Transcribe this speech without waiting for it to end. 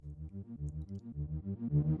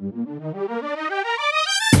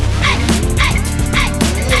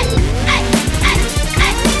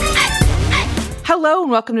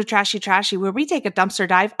and welcome to Trashy Trashy, where we take a dumpster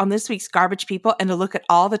dive on this week's garbage people and a look at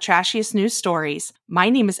all the trashiest news stories. My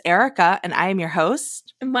name is Erica, and I am your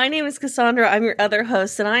host. My name is Cassandra. I'm your other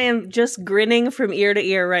host, and I am just grinning from ear to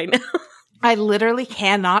ear right now. I literally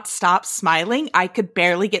cannot stop smiling. I could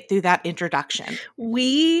barely get through that introduction.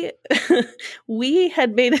 We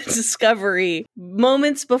had made a discovery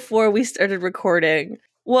moments before we started recording.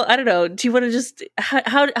 Well, I don't know. Do you want to just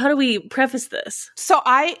how do we preface this? So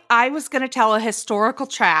I was going to tell a historical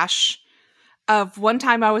trash of one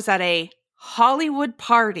time I was at a Hollywood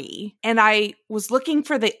party and I was looking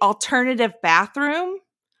for the alternative bathroom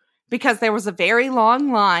because there was a very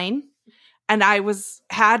long line and I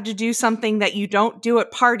had to do something that you don't do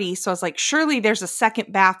at parties. So I was like, surely there's a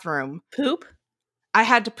second bathroom. Poop? I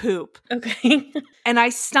had to poop. Okay. And I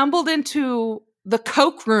stumbled into the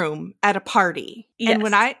Coke room at a party. Yes. And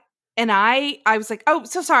when I was like, oh,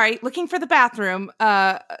 so sorry, looking for the bathroom,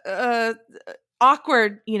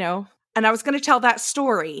 awkward, and I was going to tell that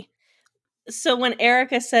story. So when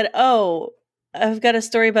Erica said, oh, I've got a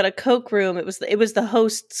story about a Coke room, it was the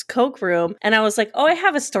host's Coke room. And I was like, oh, I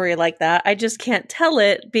have a story like that. I just can't tell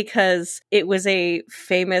it because it was a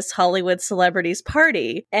famous Hollywood celebrity's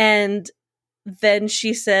party. And then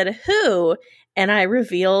she said, who? And I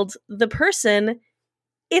revealed the person.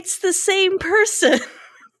 It's the same person.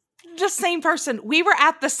 The same person. We were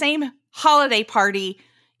at the same holiday party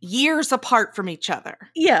years apart from each other.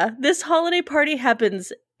 Yeah, this holiday party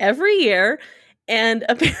happens every year. And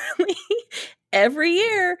apparently every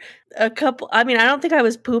year, I don't think I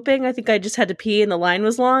was pooping. I think I just had to pee and the line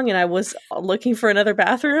was long and I was looking for another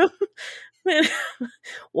bathroom.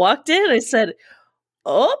 Walked in, I said,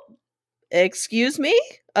 oh, excuse me.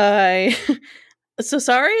 So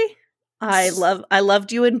sorry. I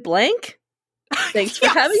loved you in blank. Thanks for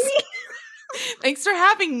having me. Thanks for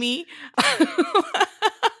having me.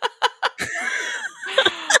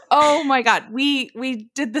 Oh my God. We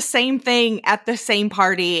did the same thing at the same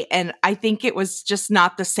party, and I think it was just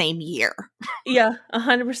not the same year. Yeah,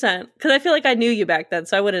 100%. Because I feel like I knew you back then,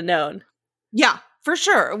 so I would have known. Yeah, for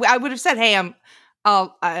sure. I would have said, hey, I'm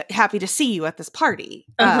happy to see you at this party.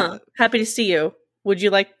 Happy to see you. Would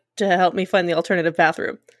you like to help me find the alternative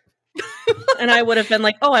bathroom? And I would have been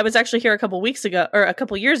like, oh, I was actually here a couple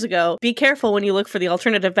years ago. Be careful when you look for the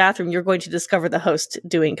alternative bathroom. You're going to discover the host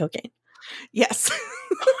doing cocaine. Yes.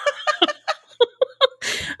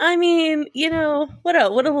 I mean, what a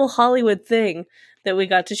little Hollywood thing that we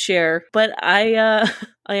got to share. But I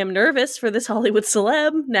am nervous for this Hollywood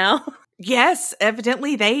celeb now. Yes,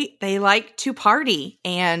 evidently they like to party,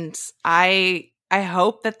 and I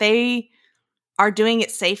hope that they are doing it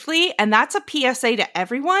safely. And that's a PSA to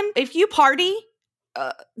everyone. If you party,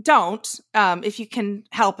 don't. If you can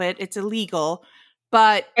help it, it's illegal.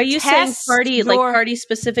 But are you saying party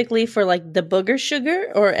specifically for like the booger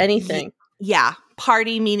sugar or anything? Yeah,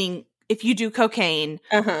 party meaning if you do cocaine,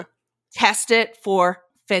 test it for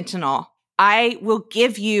fentanyl. I will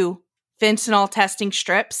give you fentanyl testing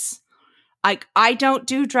strips. I don't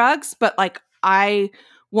do drugs, but I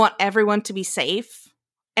want everyone to be safe.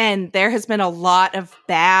 And there has been a lot of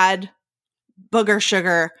bad booger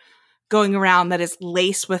sugar going around that is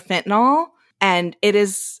laced with fentanyl, and it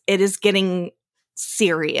is getting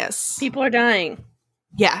serious. People are dying.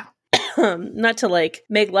 Yeah. Not to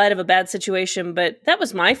make light of a bad situation, but that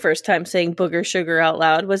was my first time saying booger sugar out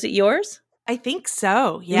loud. Was it yours? I think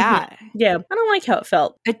so. Yeah. Mm-hmm. Yeah. I don't like how it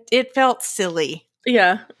felt. It felt silly.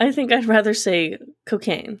 Yeah. I think I'd rather say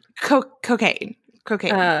cocaine. Cocaine.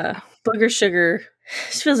 Booger sugar.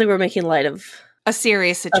 It feels like we're making light of a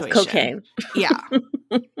serious situation. Of cocaine. Yeah.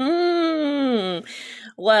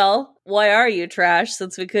 Well, why are you trash,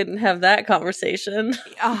 since we couldn't have that conversation?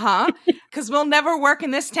 Because we'll never work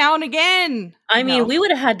in this town again. I mean, we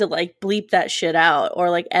would have had to bleep that shit out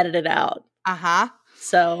or edit it out.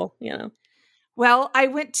 So, Well, I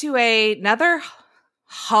went to another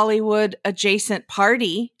Hollywood adjacent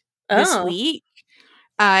party this week.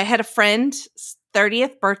 I had a friend's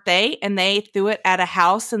 30th birthday, and they threw it at a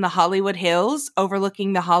house in the Hollywood Hills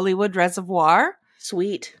overlooking the Hollywood Reservoir.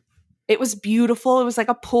 Sweet. It was beautiful. It was like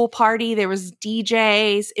a pool party. There was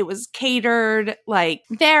DJs. It was catered,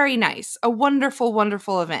 very nice. A wonderful,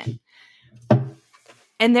 wonderful event.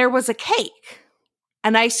 And there was a cake,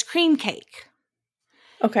 an ice cream cake.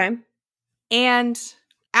 Okay. And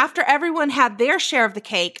after everyone had their share of the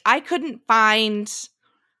cake, I couldn't find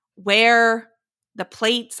where the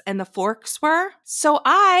plates and the forks were. So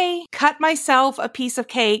I cut myself a piece of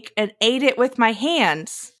cake and ate it with my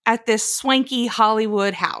hands at this swanky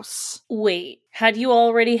Hollywood house. Wait, had you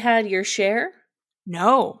already had your share?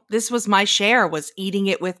 No, this was my share, was eating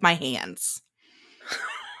it with my hands.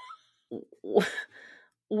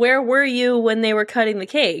 where were you when they were cutting the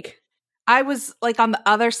cake? I was like on the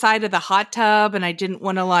other side of the hot tub, and I didn't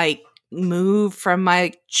want to like move from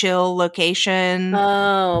my chill location.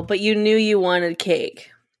 Oh, but you knew you wanted cake.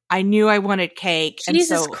 I knew I wanted cake.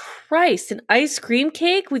 Jesus Christ, an ice cream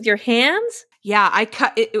cake with your hands? Yeah, I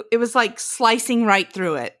cut it. It was like slicing right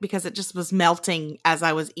through it because it just was melting as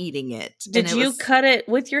I was eating it. Did you cut it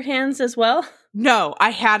with your hands as well? No,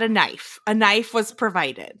 I had a knife. A knife was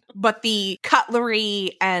provided, but the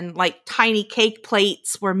cutlery and like tiny cake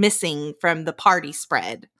plates were missing from the party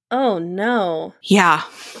spread. Oh, no. Yeah.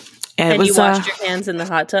 And you washed your hands in the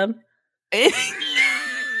hot tub?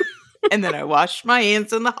 And then I washed my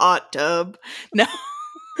hands in the hot tub. No.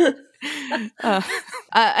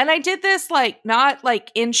 And I did this like not like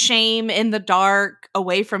in shame, in the dark,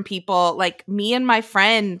 away from people. Like me and my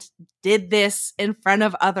friend did this in front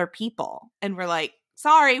of other people, and we're like,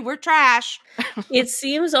 sorry, we're trash. It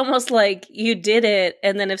seems almost like you did it,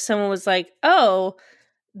 and then if someone was like, oh,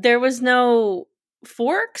 there was no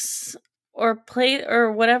forks or plate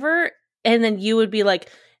or whatever, and then you would be like,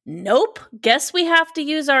 nope, guess we have to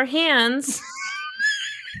use our hands.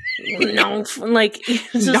 No, like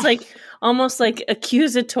it's just like almost like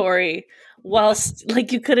accusatory, whilst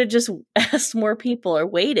like you could have just asked more people or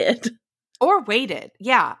waited.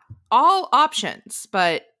 Yeah, all options,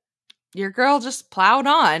 but your girl just plowed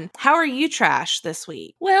on. How are you trash this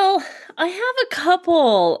week? Well, I have a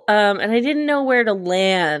couple, and I didn't know where to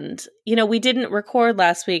land. You know, we didn't record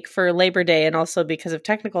last week for Labor Day, and also because of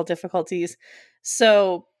technical difficulties,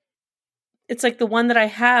 so it's like the one that I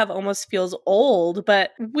have almost feels old,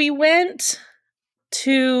 but we went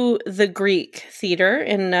to the Greek Theater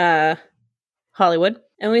in Hollywood,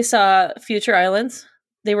 and we saw Future Islands.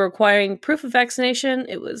 They were requiring proof of vaccination.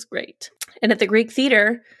 It was great. And at the Greek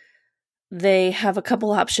Theater, they have a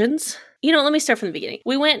couple options. You know, let me start from the beginning.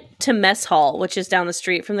 We went to Mess Hall, which is down the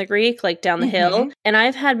street from the Greek, like down the hill. And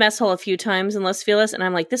I've had Mess Hall a few times in Los Feliz, and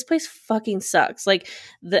I'm like, this place fucking sucks. Like,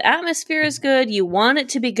 the atmosphere is good. You want it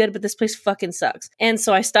to be good, but this place fucking sucks. And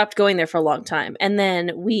so I stopped going there for a long time. And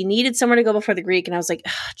then we needed somewhere to go before the Greek, and I was like,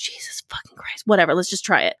 oh, Jesus fucking Christ. Whatever, let's just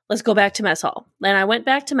try it. Let's go back to Mess Hall. And I went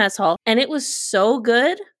back to Mess Hall, and it was so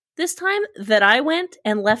good this time that I went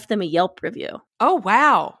and left them a Yelp review. Oh,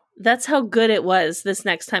 wow. That's how good it was this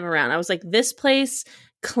next time around. I was like, this place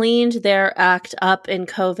cleaned their act up in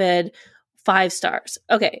COVID, 5 stars.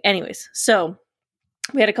 Okay, anyways, so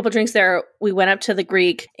we had a couple drinks there. We went up to the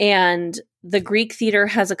Greek, and the Greek Theater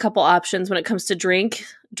has a couple options when it comes to drinks.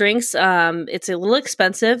 It's a little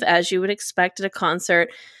expensive, as you would expect at a concert,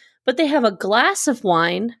 but they have a glass of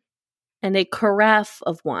wine and a carafe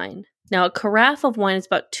of wine. Now, a carafe of wine is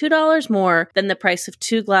about $2 more than the price of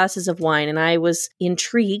 2 glasses of wine, and I was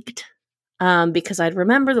intrigued because I'd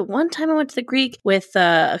remember the one time I went to the Greek with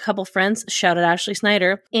a couple friends, shout out Ashley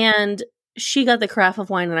Snyder, and she got the carafe of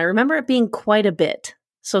wine, and I remember it being quite a bit.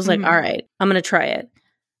 So I was like, all right, I'm going to try it.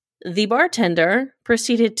 The bartender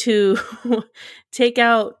proceeded to take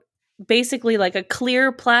out basically like a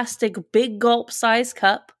clear plastic big gulp size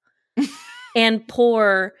cup and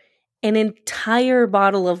pour an entire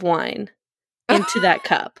bottle of wine into that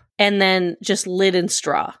cup, and then just lid and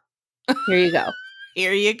straw. Here you go.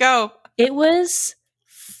 Here you go. It was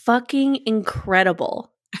fucking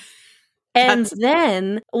incredible. And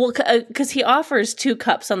then, well, because he offers 2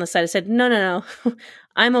 cups on the side. I said, no,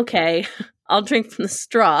 I'm okay. I'll drink from the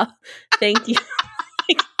straw. Thank you.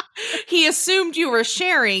 He assumed you were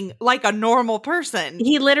sharing like a normal person.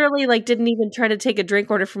 He literally like didn't even try to take a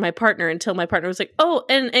drink order from my partner until my partner was like, oh,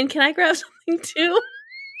 and can I grab something too?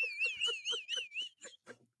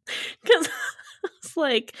 Because I was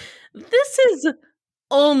like, this is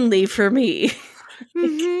only for me.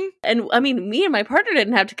 And I mean, me and my partner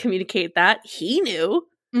didn't have to communicate that. He knew.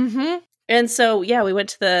 And so, yeah, we went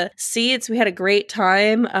to the seats. We had a great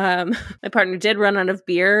time. My partner did run out of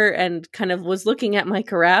beer and kind of was looking at my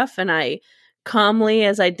carafe, and I calmly,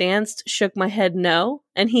 as I danced, shook my head no.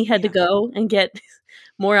 And he had to go and get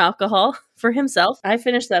more alcohol for himself. I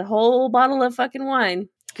finished that whole bottle of fucking wine.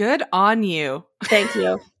 Good on you. Thank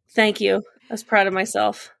you. Thank you. I was proud of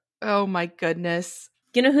myself. Oh, my goodness.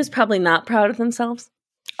 You know who's probably not proud of themselves?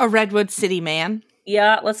 A Redwood City man.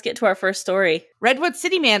 Yeah, let's get to our first story. Redwood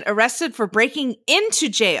City man arrested for breaking into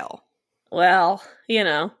jail. Well, you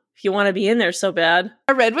know, if you want to be in there so bad.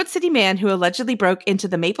 A Redwood City man who allegedly broke into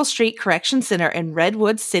the Maple Street Correction Center in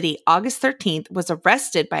Redwood City August 13th was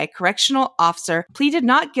arrested by a correctional officer, pleaded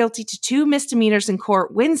not guilty to 2 misdemeanors in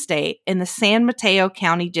court Wednesday, in the San Mateo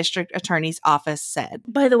County District Attorney's Office said.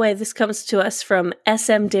 By the way, this comes to us from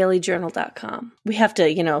smdailyjournal.com. We have to,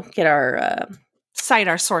 you know, get our... Cite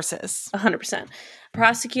our sources. 100%.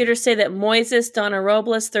 Prosecutors say that Moises Donna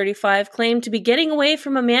Robles, 35, claimed to be getting away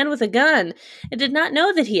from a man with a gun and did not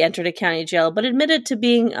know that he entered a county jail, but admitted to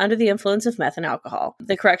being under the influence of meth and alcohol.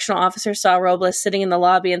 The correctional officer saw Robles sitting in the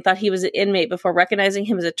lobby and thought he was an inmate before recognizing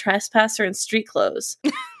him as a trespasser in street clothes.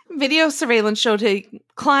 Video surveillance showed he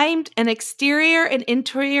climbed an exterior and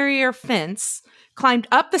interior fence, climbed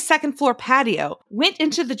up the second-floor patio, went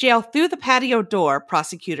into the jail through the patio door,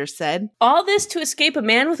 prosecutors said. All this to escape a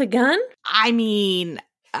man with a gun? I mean,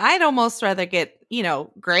 I'd almost rather get,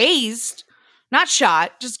 grazed. Not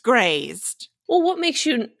shot, just grazed. Well, what makes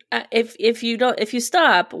you, if you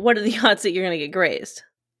stop, what are the odds that you're going to get grazed?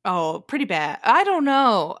 Oh, pretty bad. I don't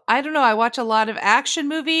know. I watch a lot of action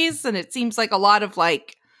movies, and it seems like a lot of,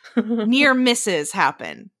 near misses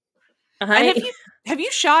happen. And have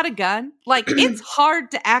you shot a gun? It's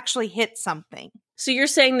hard to actually hit something. So you're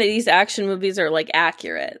saying that these action movies are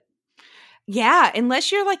accurate? Yeah,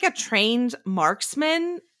 unless you're a trained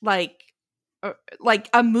marksman, a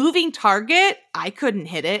moving target, I couldn't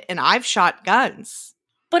hit it, and I've shot guns.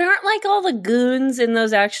 But aren't all the goons in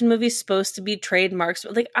those action movies supposed to be trained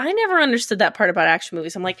marksmen? I never understood that part about action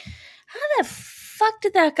movies. I'm how the fuck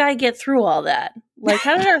did that guy get through all that?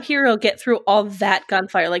 How did our hero get through all that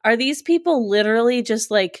gunfire? Are these people literally just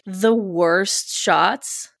the worst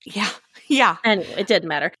shots? Yeah. Anyway, it didn't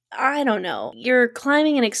matter. I don't know. You're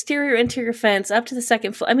climbing an exterior interior fence up to the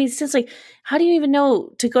second floor. I mean, it's just how do you even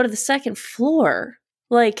know to go to the second floor?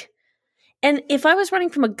 And if I was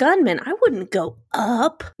running from a gunman, I wouldn't go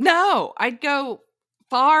up. No, I'd go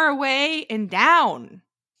far away and down.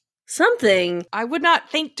 Something. I would not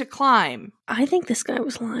think to climb. I think this guy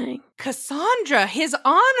was lying. Cassandra, his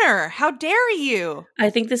honor. How dare you? I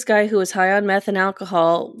think this guy who was high on meth and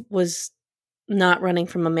alcohol was not running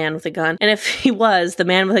from a man with a gun. And if he was, the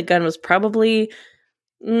man with a gun was probably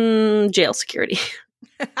jail security.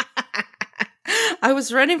 I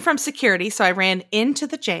was running from security, so I ran into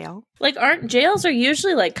the jail. Aren't jails are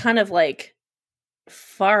usually kind of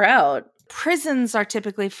far out? Prisons are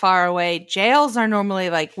typically far away. Jails are normally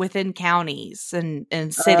within counties and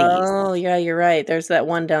cities. Oh, yeah, you're right. There's that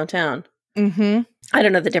one downtown. Mm-hmm. I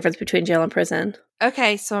don't know the difference between jail and prison.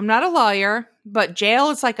 Okay, so I'm not a lawyer, but jail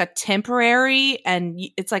is a temporary and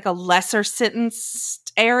it's a lesser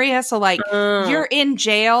sentenced area. So you're in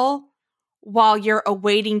jail while you're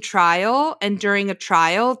awaiting trial and during a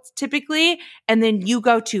trial typically, and then you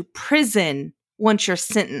go to prison once you're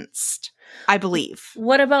sentenced, I believe.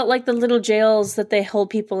 What about the little jails that they hold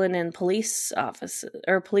people in police offices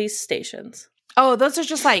or police stations? Oh, those are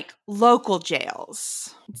just local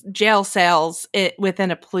jails, jail cells within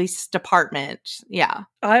a police department. Yeah.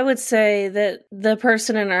 I would say that the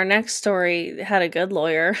person in our next story had a good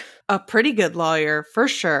lawyer. A pretty good lawyer, for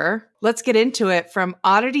sure. Let's get into it from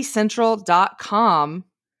odditycentral.com.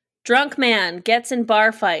 Drunk man gets in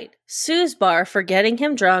bar fight, sues bar for getting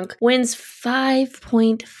him drunk, wins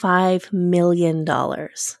 $5.5 million.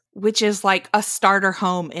 Which is a starter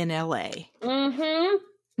home in LA. Mm-hmm.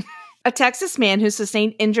 A Texas man who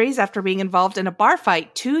sustained injuries after being involved in a bar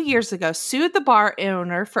fight 2 years ago sued the bar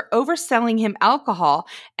owner for overselling him alcohol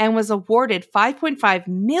and was awarded $5.5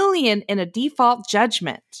 million in a default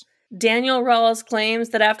judgment. Daniel Rawls claims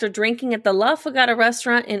that after drinking at the La Fogata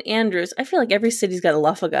restaurant in Andrews, I feel like every city's got a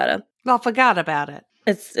La Fogata. I forgot about it.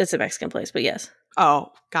 It's a Mexican place, but yes.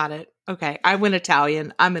 Oh, got it. Okay, I went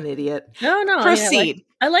Italian. I'm an idiot. No. Proceed.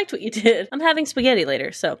 I liked what you did. I'm having spaghetti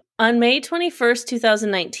later, so. On May 21st,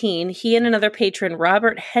 2019, he and another patron,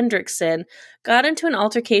 Robert Hendrickson, got into an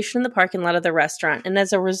altercation in the parking lot of the restaurant, and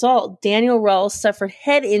as a result, Daniel Rawls suffered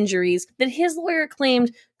head injuries that his lawyer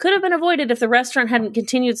claimed could have been avoided if the restaurant hadn't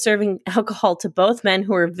continued serving alcohol to both men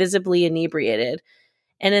who were visibly inebriated.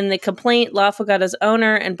 And in the complaint, La Fogata's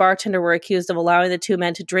owner and bartender were accused of allowing the two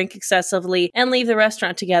men to drink excessively and leave the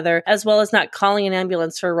restaurant together, as well as not calling an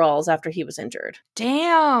ambulance for Rawls after he was injured.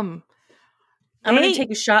 Damn. I'm going to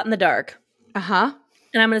take a shot in the dark. Uh-huh.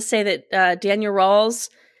 And I'm going to say that Daniel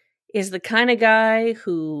Rawls is the kind of guy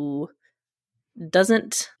who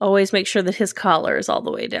doesn't always make sure that his collar is all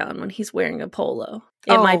the way down when he's wearing a polo.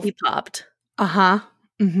 It might be popped. Uh-huh.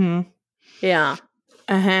 Mm-hmm. Yeah.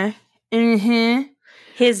 Uh-huh. Mm-hmm.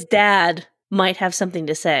 His dad might have something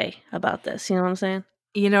to say about this. You know what I'm saying?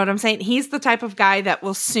 You know what I'm saying? He's the type of guy that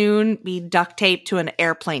will soon be duct taped to an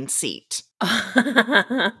airplane seat.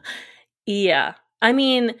 Yeah. I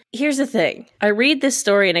mean, here's the thing. I read this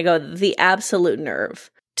story and I go, the absolute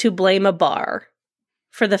nerve to blame a bar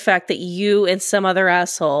for the fact that you and some other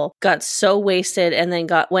asshole got so wasted and then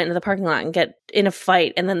went into the parking lot and get in a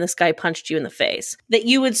fight and then this guy punched you in the face. That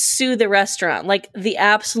you would sue the restaurant. The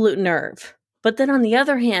absolute nerve. But then on the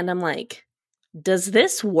other hand, I'm like, does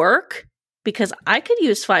this work? because I could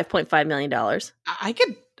use $5.5 million.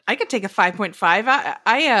 I could take a 5.5.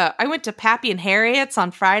 I went to Pappy and Harriet's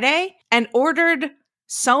on Friday and ordered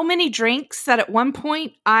so many drinks that at one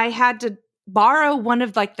point I had to borrow one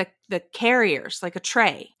of like the carriers, like a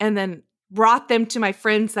tray, and then brought them to my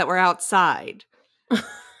friends that were outside.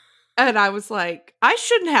 And I was like, I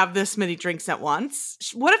shouldn't have this many drinks at once.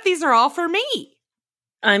 What if these are all for me?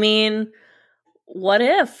 I mean, what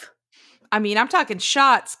if? I mean, I'm talking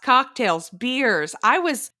shots, cocktails, beers. I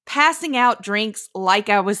was passing out drinks like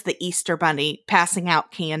I was the Easter Bunny, passing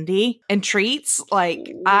out candy and treats. Like,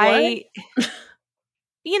 what?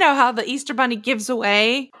 You know how the Easter Bunny gives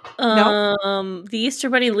away? The Easter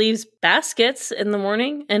Bunny leaves baskets in the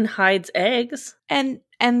morning and hides eggs. And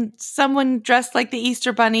someone dressed like the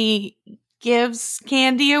Easter Bunny gives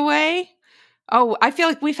candy away? Oh, I feel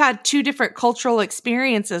like we've had two different cultural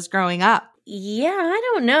experiences growing up. Yeah,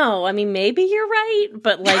 I don't know. I mean, maybe you're right,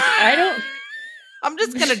 but like, I don't... I'm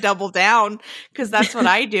just going to double down because that's what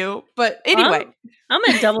I do. But anyway. I'm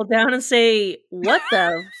going to double down and say, what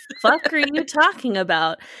the fuck are you talking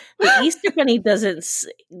about? The Easter Bunny doesn't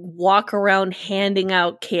walk around handing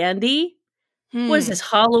out candy. Was this,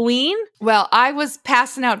 Halloween? Well, I was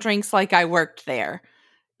passing out drinks like I worked there.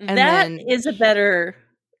 And that is a better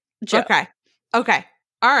joke. Okay.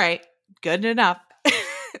 All right. Good enough.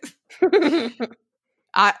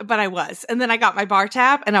 But I was. And then I got my bar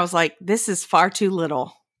tab and I was like, this is far too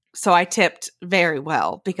little. So I tipped very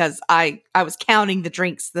well because I was counting the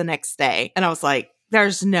drinks the next day. And I was like,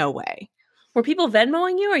 there's no way. Were people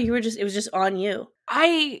Venmoing you or it was just on you?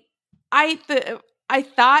 I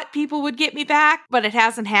thought people would get me back, but it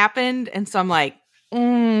hasn't happened. And so I'm like,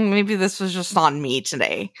 maybe this was just on me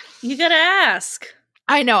today. You gotta ask.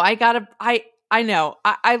 I know. I know.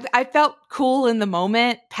 I felt cool in the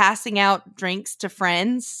moment passing out drinks to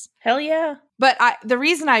friends. Hell yeah. But the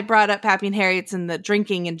reason I brought up Pappy and Harriet's and the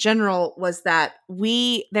drinking in general was that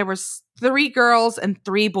there was 3 girls and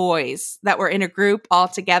 3 boys that were in a group all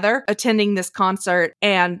together attending this concert.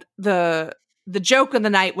 And the joke of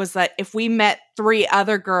the night was that if we met 3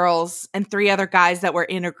 other girls and 3 other guys that were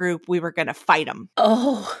in a group, we were going to fight them.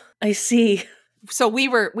 Oh, I see. So we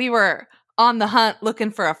were on the hunt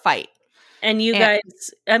looking for a fight. And you guys,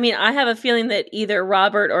 I mean, I have a feeling that either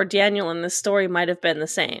Robert or Daniel in this story might have been the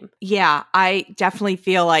same. Yeah, I definitely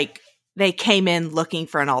feel like they came in looking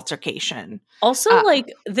for an altercation. Also,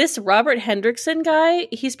 like, this Robert Hendrickson guy,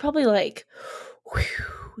 he's probably like,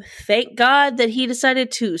 thank God that he decided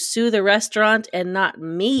to sue the restaurant and not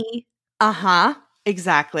me. Uh-huh.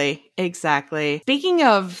 Exactly. Speaking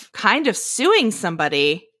of kind of suing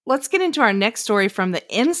somebody, let's get into our next story from the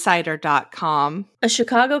Insider.com. A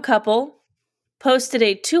Chicago couple posted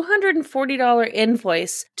a $240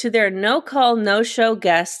 invoice to their no-call, no-show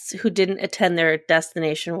guests who didn't attend their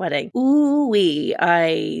destination wedding. Ooh-wee,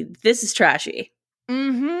 this is trashy.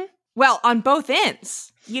 Mm-hmm. Well, on both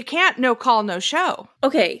ends. You can't no-call, no-show.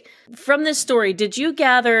 Okay, from this story, did you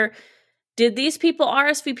gather, did these people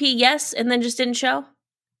RSVP yes and then just didn't show?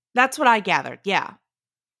 That's what I gathered, yeah.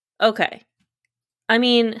 Okay. I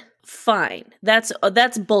mean, fine. That's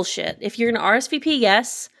bullshit. If you're going to RSVP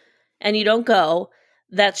yes and you don't go,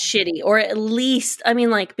 that's shitty. Or at least, I mean,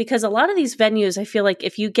 like, because a lot of these venues, I feel like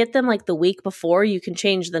if you get them like the week before, you can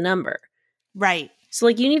change the number. Right. So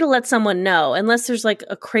like you need to let someone know unless there's like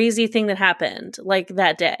a crazy thing that happened like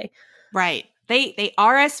that day. Right. They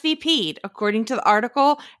RSVP'd according to the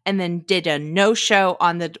article and then did a no-show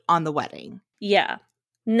on the wedding. Yeah.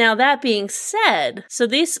 Now that being said, so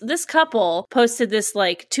this couple posted this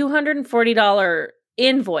like $240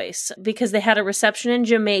 invoice because they had a reception in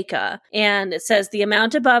Jamaica, and it says the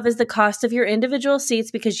amount above is the cost of your individual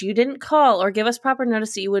seats because you didn't call or give us proper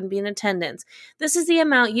notice that you wouldn't be in attendance. This is the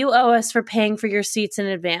amount you owe us for paying for your seats in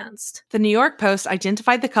advance. The New York Post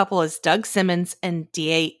identified the couple as Doug Simmons and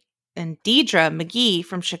Deidre McGee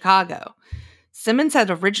from Chicago. Simmons had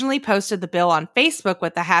originally posted the bill on Facebook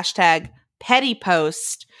with the hashtag petty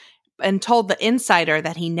post and told the Insider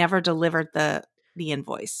that he never delivered the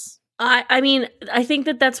invoice. I mean, I think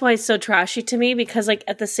that's why it's so trashy to me because, like,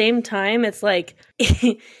 at the same time, it's like,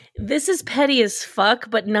 this is petty as fuck,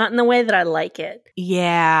 but not in the way that I like it.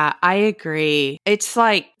 Yeah, I agree. It's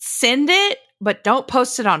like, send it, but don't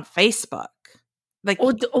post it on Facebook. Like,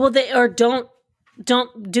 don't do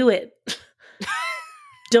it.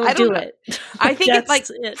 Don't do it. I think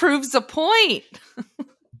it proves a point.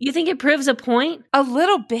 You think it proves a point? A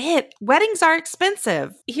little bit. Weddings are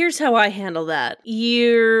expensive. Here's how I handle that.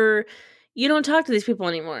 You don't talk to these people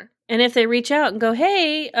anymore. And if they reach out and go,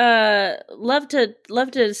 hey, love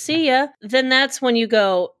to see ya, then that's when you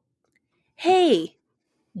go, hey,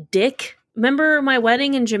 dick, remember my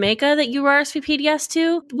wedding in Jamaica that you were RSVP'd yes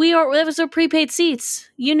to? That was our prepaid seats.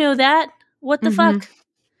 You know that. What the fuck?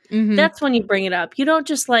 Mm-hmm. That's when you bring it up. You don't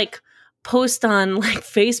just like post on like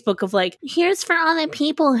Facebook of like, here's for all the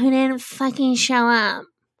people who didn't fucking show up.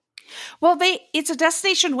 Well, it's a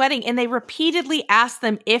destination wedding, and they repeatedly asked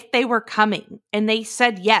them if they were coming, and they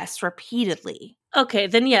said yes repeatedly. Okay,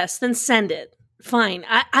 then yes, then send it. Fine.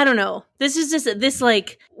 I don't know. This is just this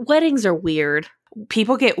like weddings are weird.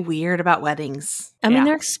 People get weird about weddings. I mean,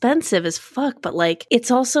 they're expensive as fuck, but like,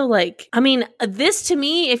 it's also like, I mean, this to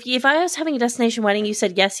me, if I was having a destination wedding, you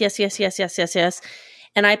said yes,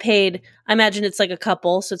 and I paid, I imagine it's like a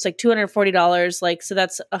couple, so it's like $240, like, so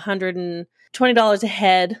that's $120 a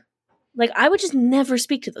head. Like, I would just never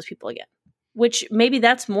speak to those people again, which maybe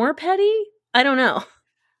that's more petty. I don't know.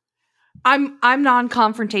 I'm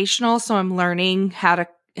non-confrontational, so I'm learning how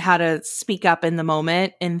to speak up in the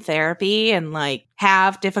moment in therapy and like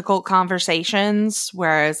have difficult conversations,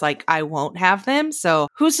 whereas like I won't have them. So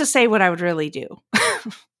who's to say what I would really do?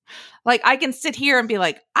 Like I can sit here and be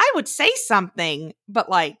like, I would say something, but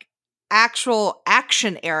like actual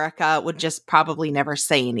action Erica would just probably never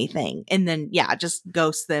say anything. And then, just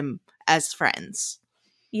ghost them as friends.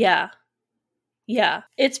 Yeah. Yeah,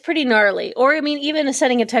 it's pretty gnarly. Or, I mean, even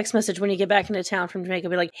sending a text message when you get back into town from Jamaica,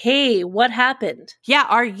 be like, hey, what happened? Yeah,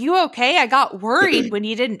 are you okay? I got worried when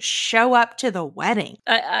you didn't show up to the wedding.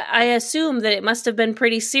 I assume that it must have been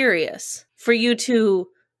pretty serious for you to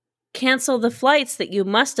cancel the flights that you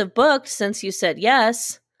must have booked since you said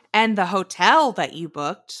yes. And the hotel that you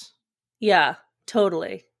booked. Yeah,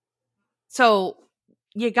 totally. So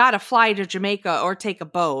you got to fly to Jamaica or take a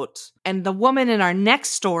boat. And the woman in our next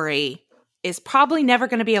story is probably never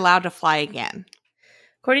going to be allowed to fly again.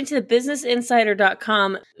 According to the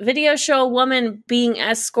BusinessInsider.com, videos show a woman being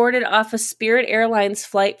escorted off a Spirit Airlines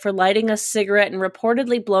flight for lighting a cigarette and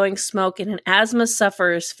reportedly blowing smoke in an asthma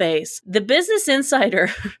sufferer's face. The Business Insider,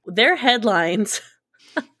 their headlines,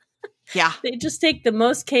 they just take the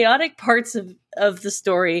most chaotic parts of the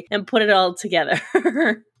story and put it all together.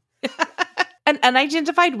 An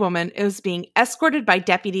unidentified woman is being escorted by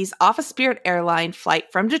deputies off a Spirit Airline flight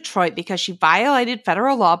from Detroit because she violated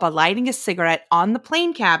federal law by lighting a cigarette on the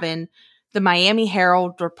plane cabin, the Miami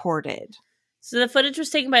Herald reported. So the footage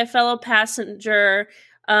was taken by a fellow passenger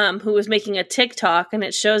who was making a TikTok, and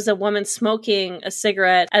it shows a woman smoking a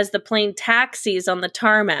cigarette as the plane taxis on the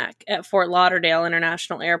tarmac at Fort Lauderdale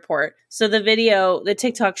International Airport. So the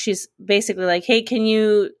TikTok, she's basically like, hey, can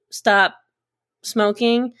you stop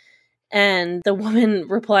smoking? And the woman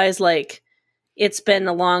replies like, it's been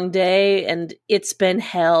a long day and it's been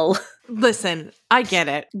hell. Listen, I get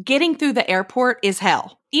it. Getting through the airport is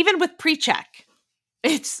hell. Even with pre-check.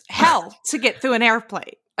 It's hell to get through an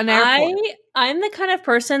airport. I'm the kind of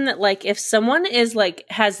person that like, if someone is like,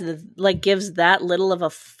 gives that little of a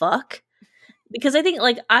fuck, because I think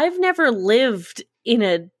like, I've never lived in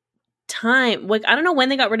a time, like, I don't know when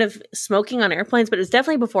they got rid of smoking on airplanes, but it was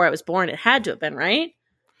definitely before I was born. It had to have been, right?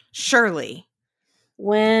 Surely.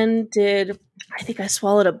 I think I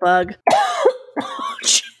swallowed a bug. Oh,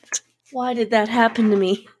 shit. Why did that happen to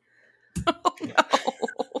me? Oh, no.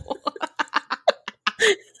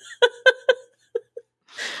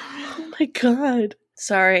 Oh, my God.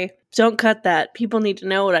 Sorry. Don't cut that. People need to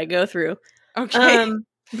know what I go through. Okay.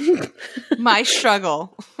 My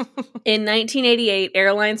struggle. In 1988,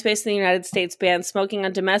 airlines based in the United States banned smoking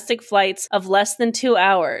on domestic flights of less than 2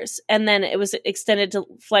 hours. And then it was extended to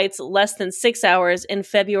flights less than 6 hours in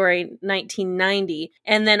February 1990.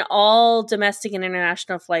 And then all domestic and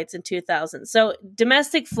international flights in 2000. So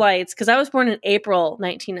domestic flights, because I was born in April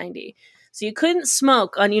 1990. So you couldn't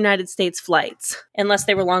smoke on United States flights unless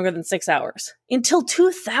they were longer than 6 hours. Until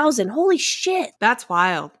 2000. Holy shit. That's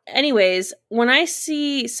wild. Anyways, when I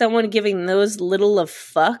see someone giving those little of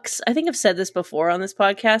fucks, I think I've said this before on this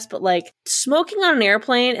podcast, but like smoking on an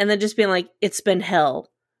airplane and then just being like, it's been hell.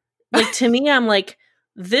 Like to me, I'm like,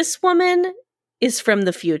 this woman is from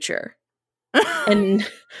the future. and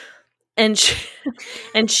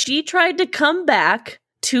she tried to come back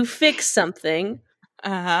to fix something.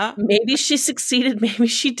 Uh-huh. Maybe she succeeded, maybe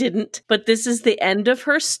she didn't, but this is the end of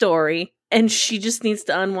her story, and she just needs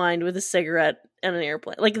to unwind with a cigarette and an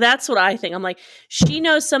airplane. Like, that's what I think. I'm like, she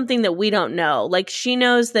knows something that we don't know. Like, she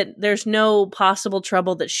knows that there's no possible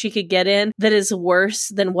trouble that she could get in that is worse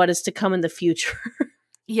than what is to come in the future.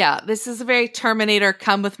 Yeah, this is a very Terminator,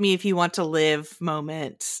 come with me if you want to live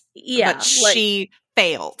moment. Yeah. But she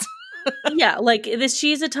failed. Yeah, like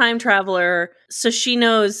she's a time traveler, so she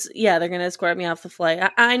knows, they're going to escort me off the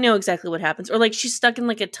flight. I know exactly what happens. Or like she's stuck in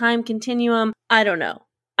like a time continuum. I don't know.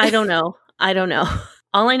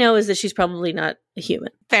 All I know is that she's probably not a human.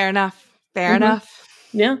 Fair enough. Fair enough.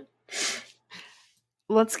 Yeah.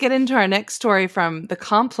 Let's get into our next story from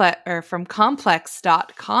from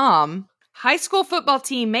complex.com. High school football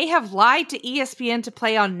team may have lied to ESPN to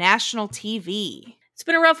play on national TV. It's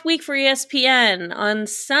been a rough week for ESPN. On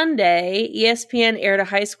Sunday, ESPN aired a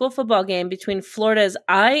high school football game between Florida's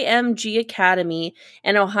IMG Academy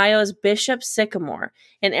and Ohio's Bishop Sycamore.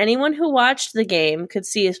 And anyone who watched the game could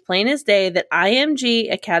see as plain as day that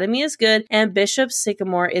IMG Academy is good and Bishop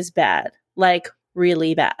Sycamore is bad. Like,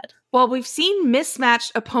 really bad. While we've seen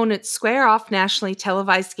mismatched opponents square off nationally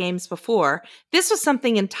televised games before, this was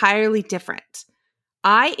something entirely different.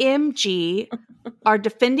 IMG are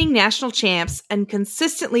defending national champs and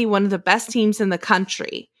consistently one of the best teams in the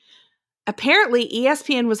country. Apparently,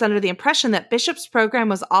 ESPN was under the impression that Bishop's program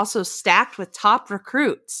was also stacked with top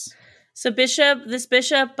recruits. So Bishop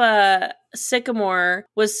Sycamore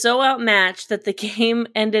was so outmatched that the game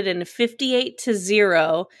ended in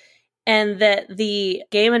 58-0, and that the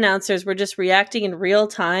game announcers were just reacting in real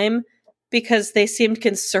time because they seemed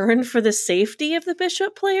concerned for the safety of the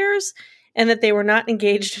Bishop players and that they were not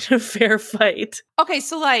engaged in a fair fight. Okay,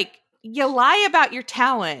 so you lie about your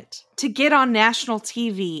talent to get on national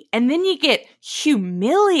TV, and then you get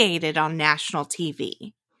humiliated on national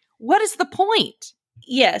TV. What is the point?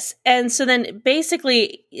 Yes, and so then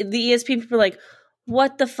basically the ESPN people were like,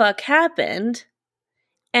 what the fuck happened?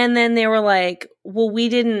 And then they were like, well, we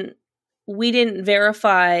didn't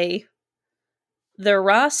verify their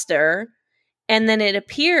roster. And then it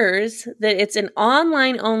appears that it's an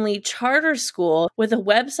online-only charter school with a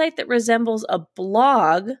website that resembles a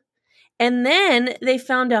blog. And then they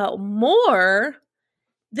found out more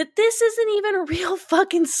that this isn't even a real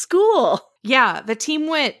fucking school. Yeah, the team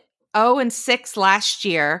went 0-6 last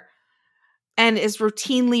year and is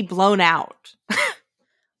routinely blown out.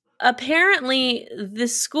 Apparently,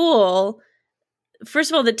 this school...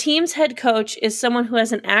 First of all, the team's head coach is someone who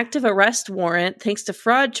has an active arrest warrant thanks to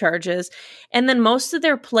fraud charges. And then most of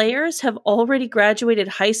their players have already graduated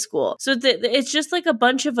high school. So it's just like a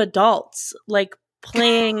bunch of adults like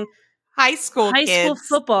playing high school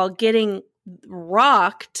football, getting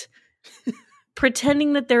rocked,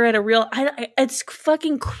 pretending that they're at a real... it's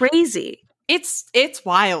fucking crazy. It's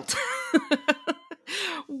wild.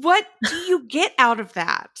 What do you get out of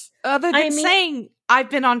that? Other than saying,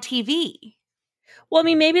 I've been on TV. Well, I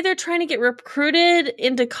mean, maybe they're trying to get recruited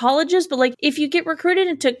into colleges, but like if you get recruited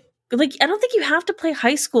into, like, I don't think you have to play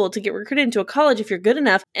high school to get recruited into a college if you're good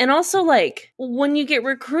enough. And also, like, when you get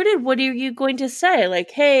recruited, what are you going to say? Like,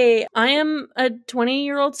 hey, I am a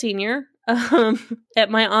 20-year-old senior at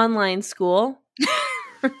my online school.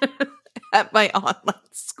 At my online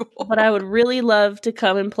school. But I would really love to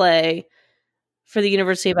come and play for the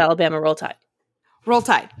University of Alabama Roll Tide. Roll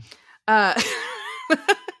Tide.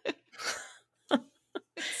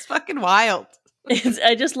 It's fucking wild.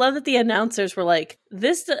 I just love that the announcers were like,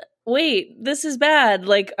 this is bad.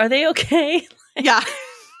 Like, are they okay? Yeah.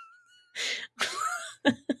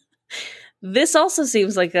 This also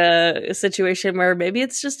seems like a situation where maybe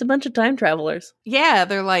it's just a bunch of time travelers. Yeah,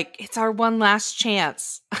 they're like, it's our one last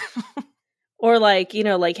chance. Or like,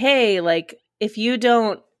 like, hey, like, if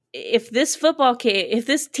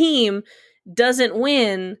this team doesn't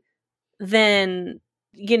win, then,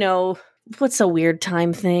 what's a weird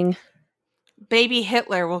time thing? Baby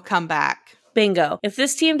Hitler will come back. Bingo. If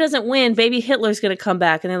this team doesn't win, baby Hitler's going to come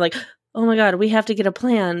back. And they're like, oh my God, we have to get a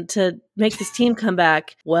plan to make this team come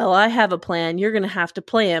back. Well, I have a plan. You're going to have to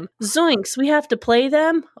play him. Zoinks, we have to play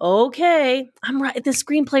them? Okay. I'm right. The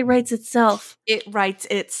screenplay writes itself. It writes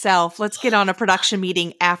itself. Let's get on a production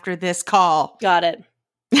meeting after this call. Got it.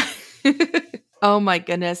 Oh my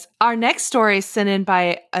goodness. Our next story is sent in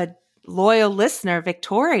by a loyal listener,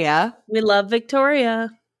 Victoria. We love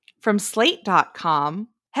Victoria. From slate.com.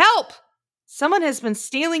 Help! Someone has been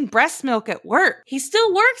stealing breast milk at work. He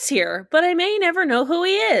still works here, but I may never know who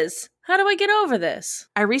he is. How do I get over this?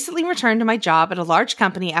 I recently returned to my job at a large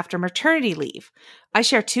company after maternity leave. I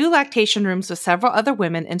share 2 lactation rooms with several other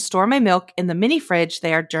women and store my milk in the mini fridge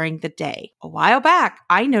there during the day. A while back,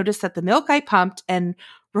 I noticed that the milk I pumped and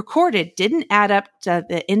recorded didn't add up to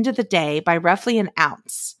the end of the day by roughly an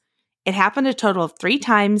ounce. It happened a total of 3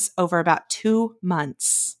 times over about 2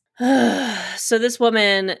 months. So this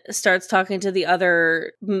woman starts talking to the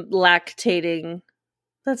other lactating.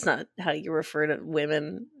 That's not how you refer to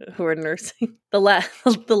women who are nursing. The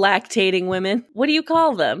lactating women. What do you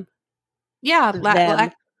call them? Yeah,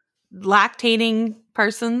 lactating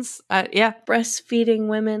persons. Yeah. Breastfeeding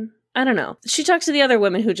women. I don't know. She talks to the other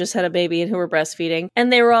women who just had a baby and who were breastfeeding.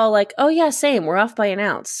 And they were all like, oh yeah, same. We're off by an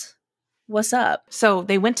ounce. What's up? So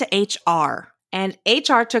they went to HR And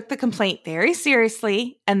HR took the complaint very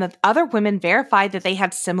seriously, and the other women verified that they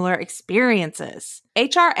had similar experiences.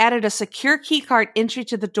 HR added a secure keycard entry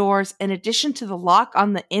to the doors in addition to the lock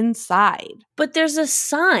on the inside. But there's a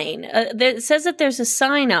sign. It says that there's a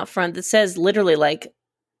sign out front that says literally like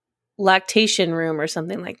lactation room or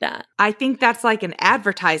something like that. I think that's like an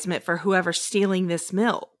advertisement for whoever's stealing this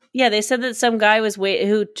milk. Yeah, they said that some guy was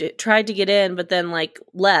who tried to get in, but then like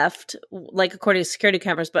left, like according to security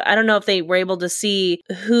cameras. But I don't know if they were able to see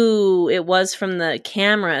who it was from the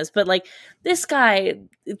cameras. But like this guy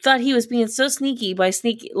thought he was being so sneaky by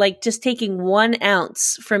like just taking 1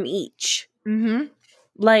 ounce from each. Mm-hmm.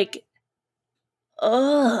 Like,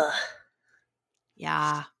 ugh.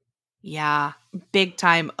 Yeah. Big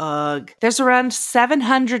time ugh. There's around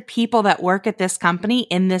 700 people that work at this company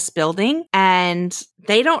in this building, and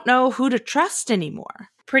they don't know who to trust anymore.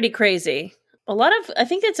 Pretty crazy. I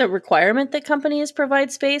think it's a requirement that companies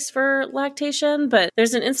provide space for lactation, but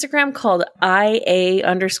there's an Instagram called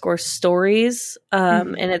IA_stories,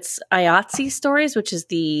 and it's IATSE Stories, which is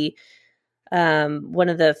the one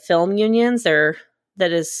of the film unions that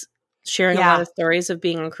is sharing a lot of stories of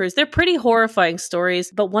being on cruise. They're pretty horrifying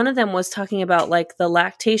stories, but one of them was talking about like the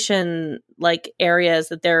lactation like areas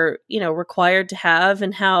that they're, required to have,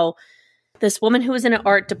 and how this woman who was in the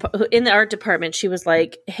art department, she was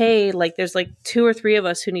like, hey, like there's like 2 or 3 of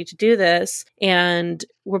us who need to do this, and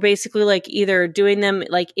we're basically like either doing them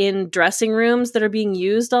like in dressing rooms that are being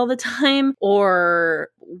used all the time or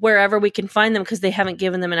wherever we can find them, because they haven't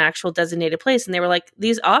given them an actual designated place. And they were like,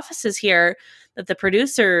 these offices here that the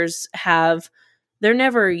producers have, they're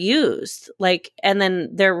never used. Like, and then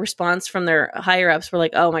their response from their higher ups were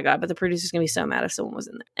like, oh my God, but the producer's gonna be so mad if someone was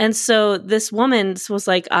in there. And so this woman was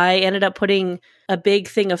like, I ended up putting a big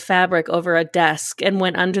thing of fabric over a desk and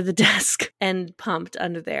went under the desk and pumped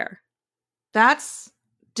under there. That's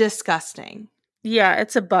disgusting. Yeah,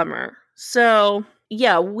 it's a bummer. So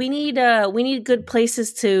yeah, we need good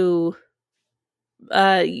places to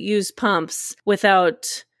use pumps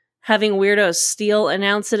without having weirdos steal an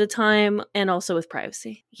ounce at a time, and also with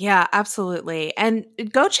privacy. Yeah, absolutely. And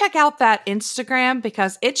go check out that Instagram,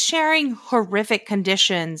 because it's sharing horrific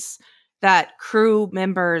conditions that crew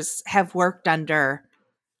members have worked under.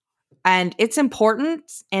 And it's important,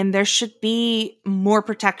 and there should be more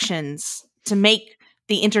protections to make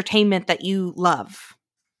the entertainment that you love.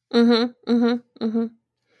 Yeah.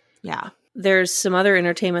 There's some other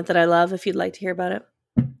entertainment that I love if you'd like to hear about it.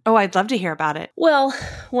 Oh, I'd love to hear about it. Well,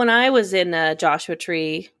 when I was in Joshua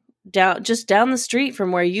Tree, down the street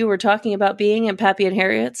from where you were talking about being in Pappy and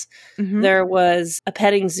Harriet's, there was a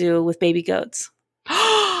petting zoo with baby goats.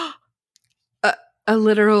 A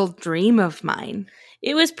literal dream of mine.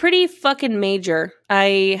 It was pretty fucking major.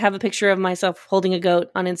 I have a picture of myself holding a goat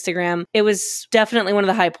on Instagram. It was definitely one of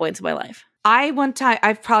the high points of my life.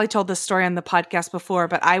 I've probably told this story on the podcast before,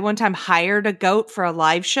 but I one time hired a goat for a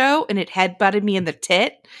live show, and it headbutted me in the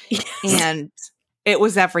tit, and it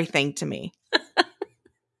was everything to me.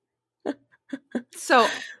 So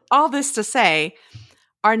all this to say,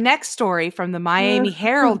 our next story from the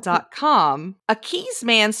MiamiHerald.com, a Keys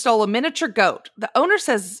man stole a miniature goat. The owner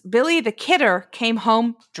says Billy the Kidder came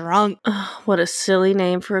home drunk. Oh, what a silly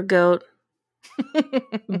name for a goat.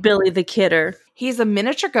 Billy the Kidder. He's a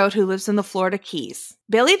miniature goat who lives in the Florida Keys.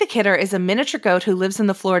 Billy the Kidder is a miniature goat who lives in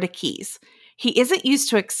the Florida Keys. He isn't used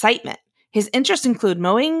to excitement. His interests include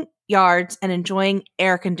mowing yards and enjoying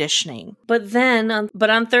air conditioning. But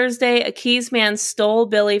on Thursday, a Keys man stole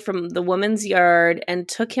Billy from the woman's yard and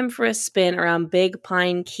took him for a spin around Big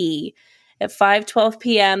Pine Key. At 5:12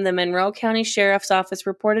 p.m., the Monroe County Sheriff's Office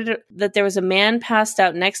reported that there was a man passed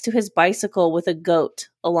out next to his bicycle with a goat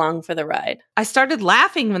along for the ride. I started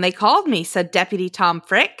laughing when they called me, said Deputy Tom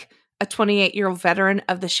Frick, a 28-year-old veteran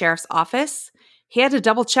of the sheriff's office. He had to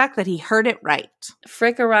double check that he heard it right.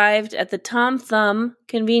 Frick arrived at the Tom Thumb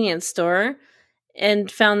convenience store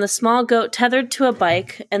and found the small goat tethered to a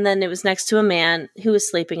bike, and then it was next to a man who was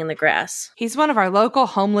sleeping in the grass. He's one of our local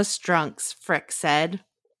homeless drunks, Frick said.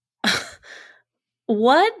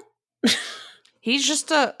 What? He's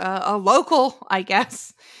just a local, I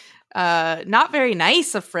guess. Not very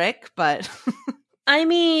nice of Frick, but... I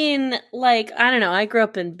mean, like, I don't know. I grew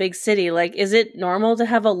up in big city. Like, is it normal to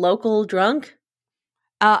have a local drunk?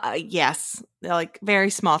 Yes. Like, very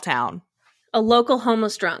small town. A local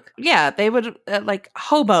homeless drunk. Yeah, they would, like,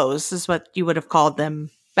 hobos is what you would have called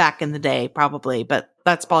them back in the day, probably. But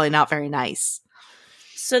that's probably not very nice.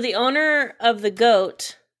 So the owner of the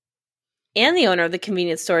goat and the owner of the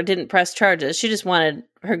convenience store didn't press charges. She just wanted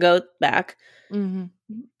her goat back. Mm-hmm.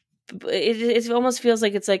 It almost feels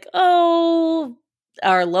like it's like, oh,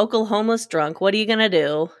 our local homeless drunk. What are you going to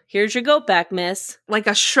do? Here's your goat back, miss. Like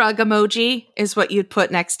a shrug emoji is what you'd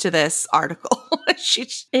put next to this article.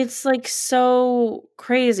 It's like so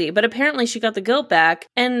crazy. But apparently she got the goat back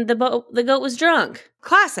and the goat was drunk.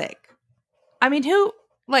 Classic. I mean, who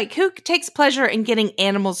takes pleasure in getting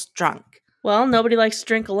animals drunk? Well, nobody likes to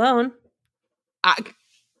drink alone.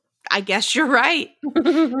 I guess you're right.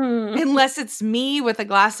 Unless it's me with a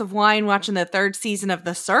glass of wine watching the 3rd season of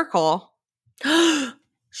The Circle.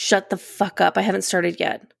 Shut the fuck up. I haven't started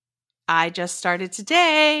yet. I just started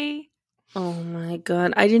today. Oh my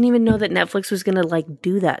God. I didn't even know that Netflix was going to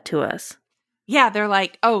do that to us. Yeah, they're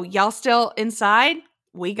like, oh, y'all still inside?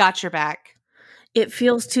 We got your back. It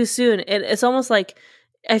feels too soon. It's almost like,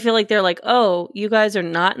 I feel like they're like, oh, you guys are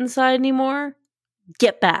not inside anymore?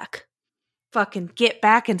 Get back. Fucking get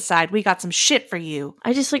back inside. We got some shit for you.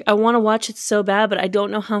 I just I want to watch it so bad, but I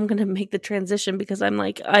don't know how I'm going to make the transition because I'm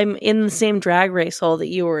in the same Drag Race hole that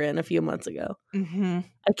you were in a few months ago. Mm-hmm.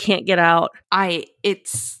 I can't get out.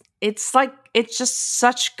 It's just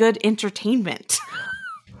such good entertainment.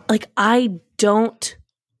 I don't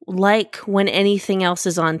like when anything else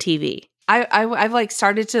is on TV. I've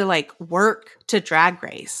started to work to Drag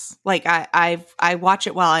Race. I watch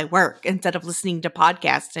it while I work instead of listening to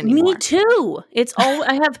podcasts anymore. Me too. It's all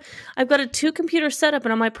I've got a 2-computer setup,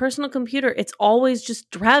 and on my personal computer, it's always just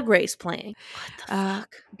Drag Race playing. What the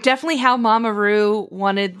fuck? Definitely how Mama Ru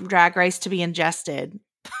wanted Drag Race to be ingested.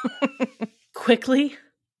 Quickly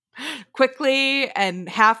and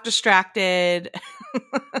half distracted.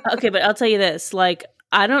 Okay, but I'll tell you this.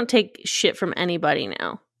 I don't take shit from anybody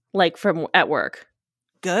now. From at work.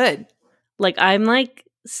 Good. I'm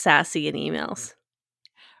sassy in emails.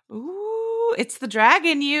 Ooh, it's the drag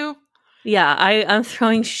in you. Yeah, I'm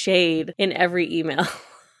throwing shade in every email.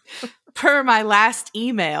 Per my last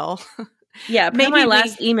email. Yeah, per my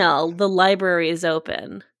last email, the library is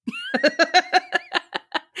open.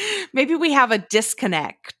 Maybe we have a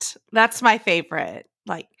disconnect. That's my favorite.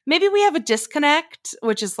 Maybe we have a disconnect,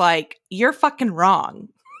 which is you're fucking wrong.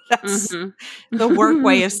 That's the work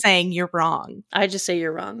way of saying you're wrong. I just say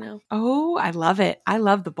you're wrong now. Oh, I love it. I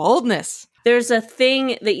love the boldness. There's a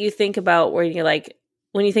thing that you think about where you're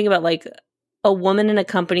when you think about a woman in a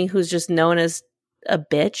company who's just known as a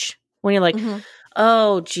bitch, when you're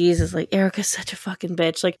oh, Jesus, Erica's such a fucking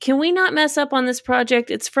bitch. Can we not mess up on this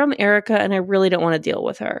project? It's from Erica and I really don't want to deal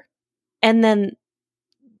with her. And then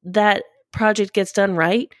that project gets done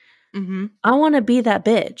right. Mm-hmm. I want to be that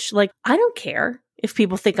bitch. I don't care if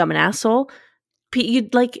people think I'm an asshole.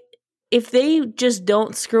 If they just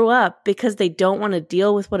don't screw up because they don't want to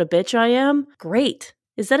deal with what a bitch I am, great.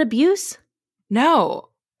 Is that abuse? No.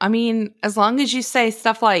 I mean, as long as you say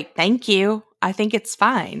stuff like, thank you, I think it's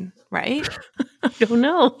fine, right? I don't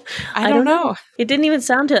know. I don't know. It didn't even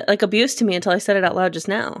sound like abuse to me until I said it out loud just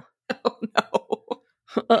now. Oh,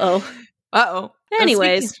 no. Uh-oh.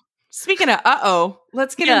 Anyways. Speaking of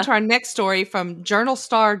let's get into our next story from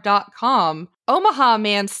journalstar.com. Omaha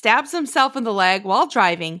man stabs himself in the leg while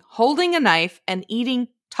driving, holding a knife, and eating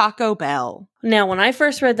Taco Bell. Now, when I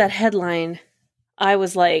first read that headline, I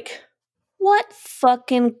was like, what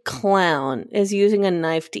fucking clown is using a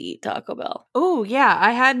knife to eat Taco Bell? Oh, yeah.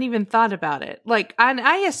 I hadn't even thought about it.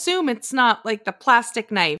 I assume it's not the plastic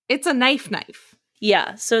knife. It's a knife.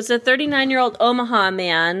 Yeah, so it's a 39-year-old Omaha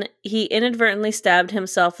man. He inadvertently stabbed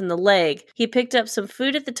himself in the leg. He picked up some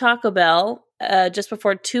food at the Taco Bell just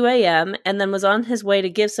before 2 a.m. and then was on his way to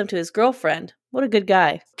give some to his girlfriend. What a good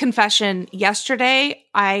guy. Confession, yesterday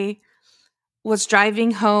I was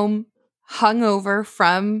driving home hungover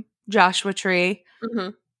from Joshua Tree. Mm-hmm.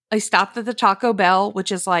 I stopped at the Taco Bell,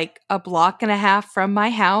 which is a block and a half from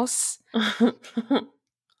my house.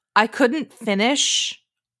 I couldn't finish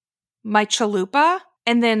my chalupa,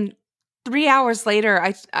 and then 3 hours later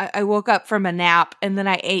I woke up from a nap and then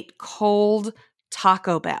I ate cold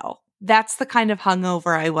Taco Bell. That's the kind of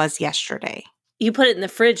hungover I was yesterday. You put it in the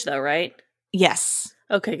fridge though, right? Yes.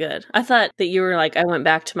 Okay, good. I thought that you were I went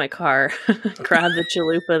back to my car, grabbed the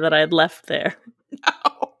chalupa that I had left there.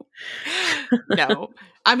 No.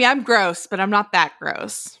 I mean, I'm gross, but I'm not that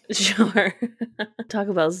gross. Sure.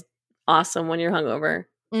 Taco Bell's awesome when you're hungover.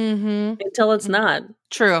 Mm-hmm. Until it's not.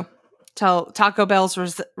 True. Till Taco Bell's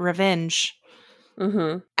revenge.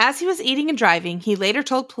 Mm-hmm. As he was eating and driving, he later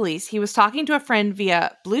told police he was talking to a friend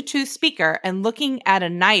via Bluetooth speaker and looking at a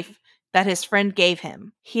knife that his friend gave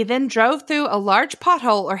him. He then drove through a large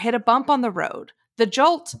pothole or hit a bump on the road. The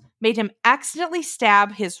jolt made him accidentally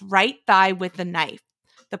stab his right thigh with the knife,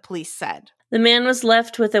 the police said. The man was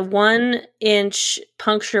left with a 1-inch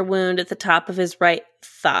puncture wound at the top of his right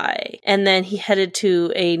thigh. And then he headed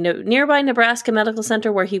to a nearby Nebraska medical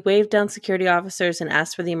center where he waved down security officers and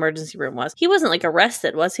asked where the emergency room was. He wasn't like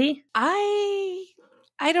arrested, was he?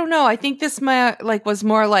 I don't know. I think this was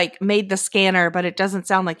more like made the scanner, but it doesn't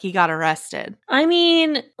sound like he got arrested. I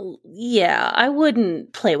mean, yeah, I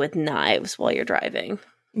wouldn't play with knives while you're driving.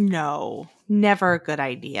 No, never a good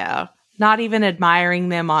idea. Not even admiring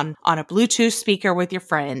them on a Bluetooth speaker with your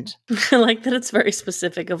friend. I like that it's very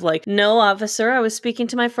specific of like, no, officer, I was speaking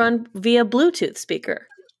to my friend via Bluetooth speaker.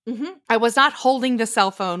 Mm-hmm. I was not holding the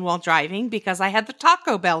cell phone while driving because I had the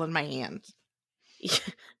Taco Bell in my hand.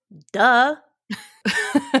 Duh.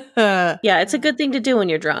 Yeah, it's a good thing to do when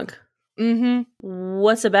you're drunk. Mm-hmm.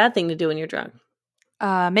 What's a bad thing to do when you're drunk?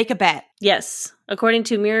 Make a bet. Yes. According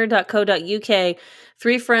to mirror.co.uk,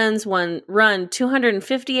 3 friends run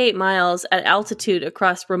 258 miles at altitude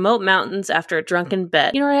across remote mountains after a drunken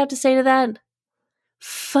bet. You know what I have to say to that?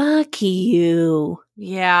 Fuck you.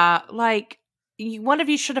 Yeah, like, one of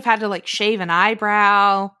you should have had to, like, shave an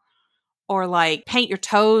eyebrow or, like, paint your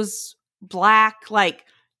toes black. Like,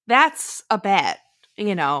 that's a bet,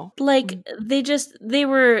 you know? Like, they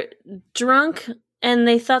were drunk and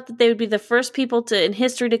they thought that they would be the first people in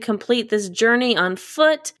history to complete this journey on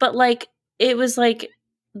foot. But, like, it was like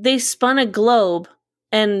they spun a globe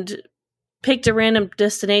and picked a random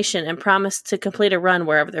destination and promised to complete a run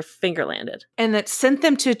wherever their finger landed. And it sent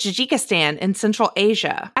them to Tajikistan in Central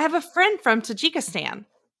Asia. I have a friend from Tajikistan.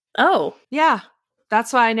 Oh. Yeah.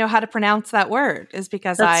 That's why I know how to pronounce that word, is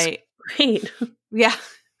because Great. Yeah.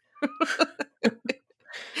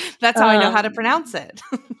 That's how I know how to pronounce it.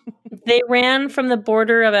 They ran from the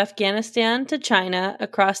border of Afghanistan to China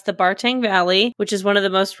across the Bartang Valley, which is one of the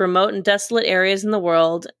most remote and desolate areas in the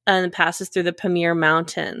world, and passes through the Pamir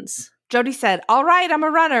Mountains. Jody said, all right, I'm a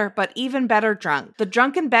runner, but even better drunk. The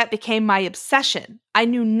drunken bet became my obsession. I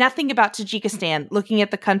knew nothing about Tajikistan. Looking at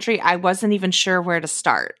the country, I wasn't even sure where to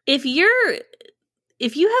start. If you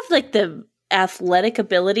have like the athletic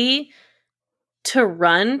ability to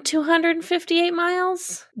run 258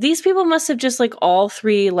 miles, these people must have just like all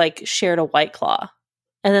 3 like shared a White Claw.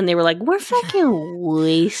 And then they were like, we're fucking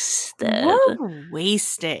wasted. We're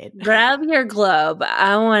wasted. Grab your globe.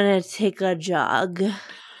 I want to take a jog.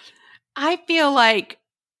 I feel like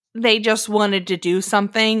they just wanted to do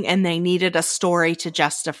something and they needed a story to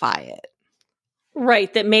justify it.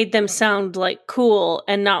 Right, that made them sound like cool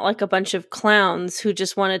and not like a bunch of clowns who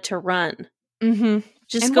just wanted to run. Mm-hmm.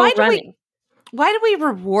 Just and go running. Why do we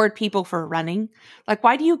reward people for running? Like,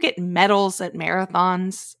 why do you get medals at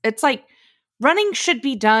marathons? It's like running should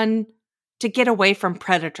be done to get away from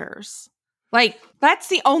predators. Like, that's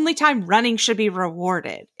the only time running should be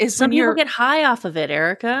rewarded. Is some people get high off of it,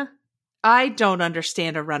 Erica. I don't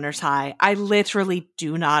understand a runner's high. I literally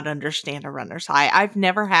do not understand a runner's high. I've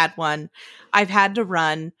never had one. I've had to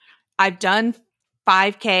run. I've done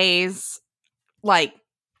 5Ks. Like,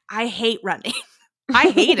 I hate running.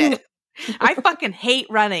 I hate it. I fucking hate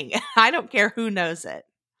running. I don't care who knows it.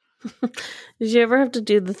 Did you ever have to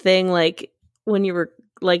do the thing like when you were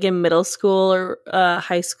like in middle school or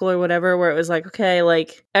high school or whatever, where it was like, okay,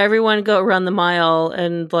 like everyone go run the mile,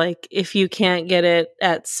 and like if you can't get it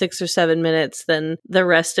at 6 or 7 minutes, then the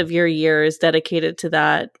rest of your year is dedicated to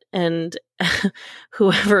that, and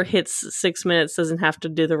whoever hits 6 minutes doesn't have to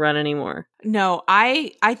do the run anymore? No,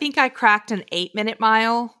 I think I cracked an 8-minute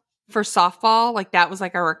mile for softball. Like that was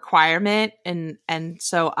like a requirement, and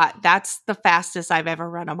so that's the fastest I've ever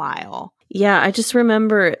run a mile. Yeah, I just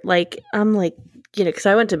remember like I'm like, you know, because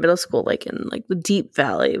I went to middle school like in like the Deep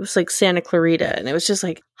Valley. It was like Santa Clarita, and it was just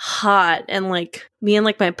like hot, and like me and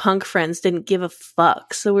like my punk friends didn't give a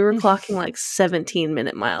fuck, so we were clocking like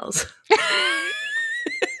 17-minute miles.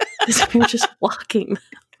 We were just walking.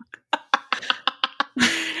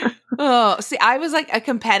 Oh, see, I was like a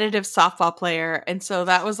competitive softball player, and so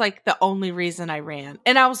that was like the only reason I ran.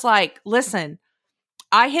 And I was like, listen,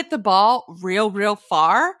 I hit the ball real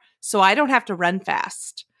far, so I don't have to run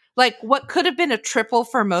fast. Like what could have been a triple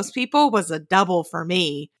for most people was a double for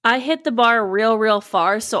me. I hit the bar real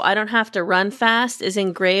far, so I don't have to run fast is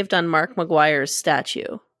engraved on Mark McGuire's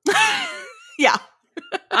statue. Yeah.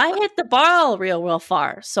 I hit the ball real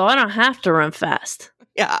far, so I don't have to run fast.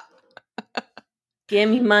 Yeah. Give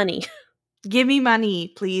me money. Give me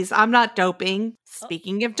money, please. I'm not doping.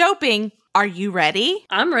 Speaking of doping, are you ready?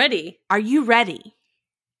 I'm ready. Are you ready?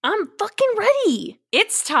 I'm fucking ready.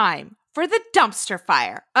 It's time for the dumpster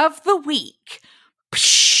fire of the week.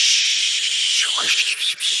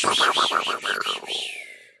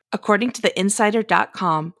 According to the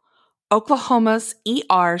Insider.com, Oklahoma's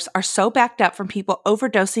ERs are so backed up from people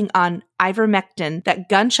overdosing on ivermectin that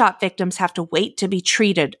gunshot victims have to wait to be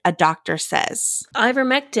treated, a doctor says.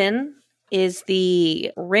 Ivermectin is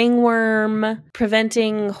the ringworm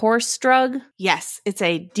preventing horse drug? Yes, it's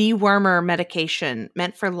a dewormer medication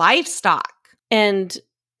meant for livestock. And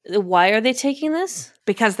why are they taking this?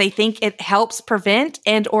 Because they think it helps prevent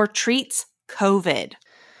and or treats COVID.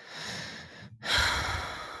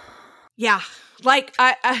 Yeah. Like,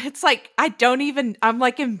 it's like, I'm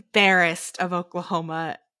like embarrassed of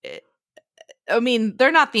Oklahoma. I mean,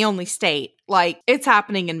 they're not the only state. Like, it's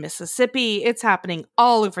happening in Mississippi. It's happening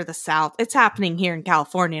all over the South. It's happening here in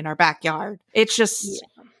California in our backyard. It's just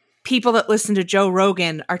people that listen to Joe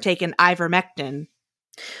Rogan are taking ivermectin.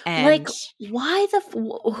 And like, why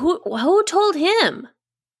who told him?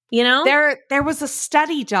 You know? There was a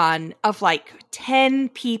study done of like 10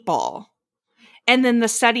 people. And then the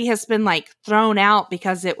study has been like thrown out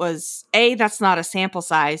because it was that's not a sample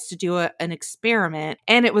size to do an experiment,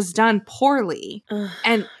 and it was done poorly.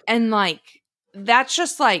 And like that's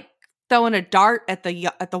just like throwing a dart at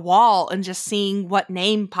the wall and just seeing what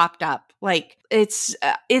name popped up. Like it's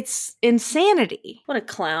insanity. What a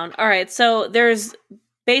clown. All right, so there's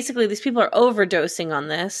basically these people are overdosing on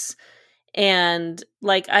this. And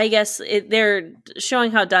like, I guess they're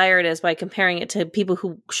showing how dire it is by comparing it to people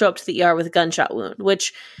who show up to the ER with a gunshot wound,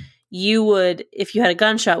 which you would, if you had a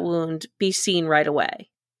gunshot wound, be seen right away.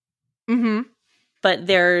 Mm-hmm. But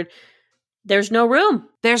there's no room.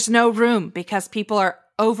 There's no room because people are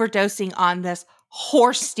overdosing on this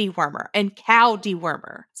horse dewormer and cow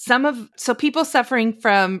dewormer. So people suffering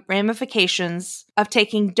from ramifications of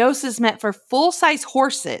taking doses meant for full-size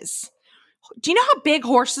horses. Do you know how big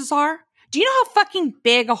horses are? Do you know how fucking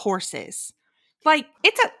big a horse is? Like,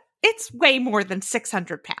 it's way more than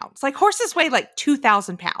 600 pounds. Like, horses weigh like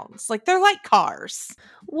 2,000 pounds. Like, they're like cars.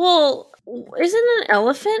 Well, isn't an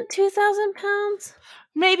elephant 2,000 pounds?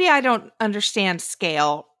 Maybe I don't understand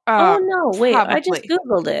scale. Oh, no. Wait, probably. I just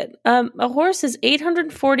Googled it. A horse is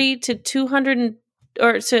 840 to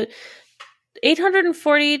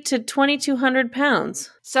 2,200 pounds.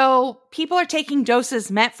 So people are taking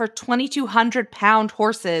doses meant for 2,200 pound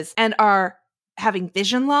horses and are having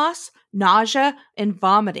vision loss, nausea, and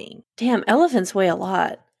vomiting. Damn, elephants weigh a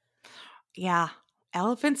lot. Yeah,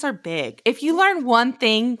 elephants are big. If you learn one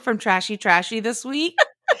thing from Trashy this week,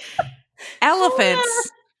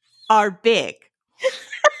 elephants are big.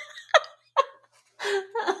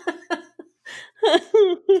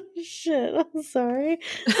 Shit, I'm sorry.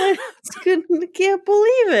 I can't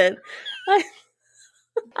believe it.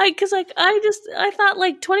 I thought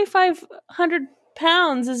like 2,500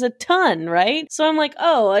 pounds is a ton, right? So I'm like,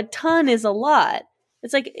 oh, a ton is a lot.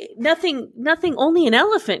 It's like nothing, only an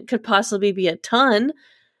elephant could possibly be a ton.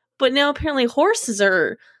 But now apparently horses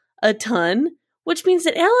are a ton, which means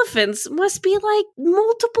that elephants must be like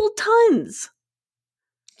multiple tons.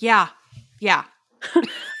 Yeah.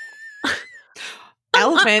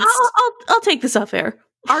 Elephants I'll take this off air.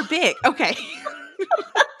 Are big. Okay.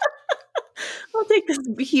 I'll take this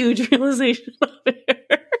huge realization off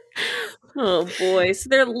air. Oh boy. So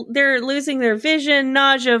they're losing their vision,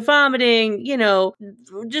 nausea, vomiting,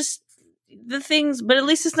 just the things, but at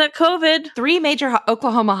least it's not COVID. 3 major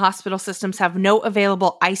Oklahoma hospital systems have no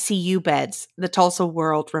available ICU beds, the Tulsa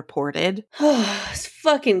World reported. It's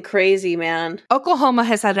fucking crazy, man. Oklahoma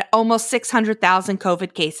has had almost 600,000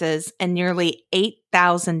 COVID cases and nearly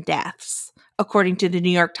 8,000 deaths, according to the New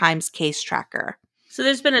York Times case tracker. So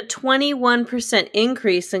there's been a 21%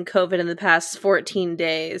 increase in COVID in the past 14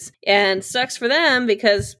 days. And sucks for them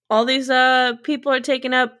because all these people are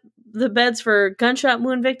taking up the beds for gunshot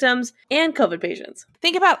wound victims and COVID patients.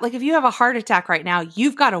 Think about, like, if you have a heart attack right now,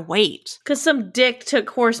 you've got to wait. Because some dick took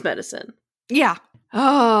horse medicine. Yeah.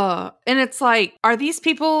 Oh, and it's like, are these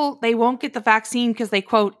people, they won't get the vaccine because they,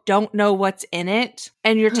 quote, don't know what's in it?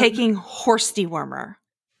 And you're taking horse dewormer.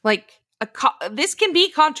 Like, this can be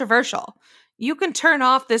controversial. You can turn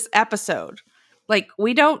off this episode. Like,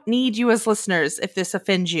 we don't need you as listeners if this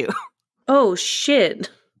offends you. Oh, shit.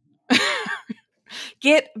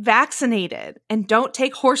 Get vaccinated and don't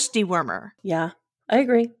take horse dewormer. Yeah, I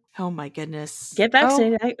agree. Oh my goodness. Get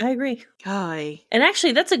vaccinated. I agree. Guy. And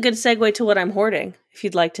actually, that's a good segue to what I'm hoarding, if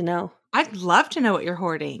you'd like to know. I'd love to know what you're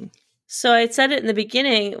hoarding. So I said it in the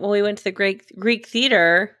beginning when we went to the Greek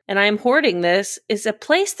theater, and I'm hoarding this, is a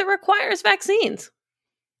place that requires vaccines.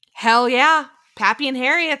 Hell yeah. Pappy and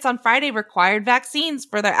Harriet's on Friday required vaccines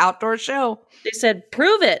for their outdoor show. They said,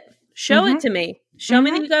 prove it. Show it to me. Show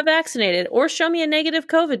me that you got vaccinated, or show me a negative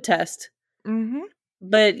COVID test.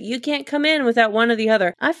 But you can't come in without one or the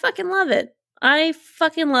other. I fucking love it.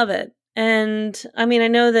 And I mean, I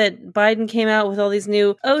know that Biden came out with all these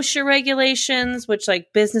new OSHA regulations, which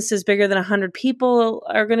like businesses bigger than 100 people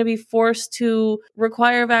are going to be forced to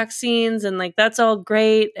require vaccines. And like, that's all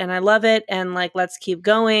great. And I love it. And like, let's keep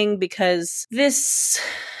going because this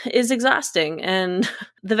is exhausting and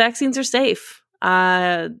the vaccines are safe.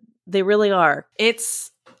 They really are.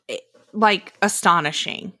 It's like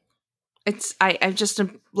astonishing. I'm just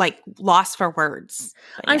like lost for words.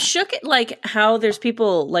 I'm shook at like how there's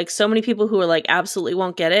people, like so many people who are like absolutely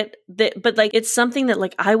won't get it. But like it's something that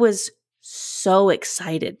like I was so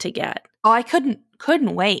excited to get. Oh, I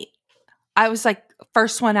couldn't wait. I was like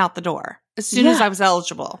first one out the door as soon as I was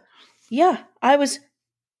eligible. Yeah, I was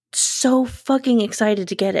so fucking excited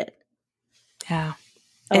to get it. Yeah.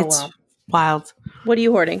 It's wild. What are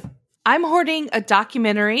you hoarding? I'm hoarding a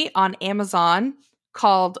documentary on Amazon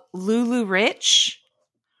called Lulu Rich.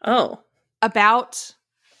 Oh. About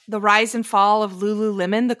the rise and fall of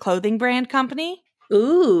Lululemon, the clothing brand company.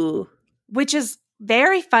 Ooh. Which is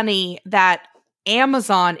very funny that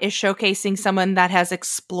Amazon is showcasing someone that has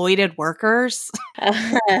exploited workers.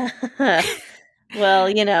 Well,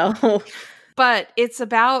 you know. But it's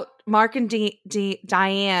about Mark and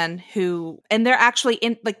Diane and they're actually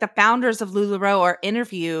in like the founders of LuLaRoe are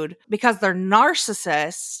interviewed because they're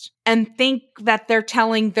narcissists and think that they're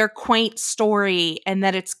telling their quaint story and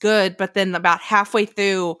that it's good. But then about halfway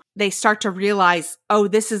through, they start to realize, oh,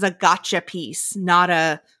 this is a gotcha piece, not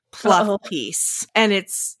a fluff piece. And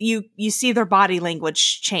it's, you see their body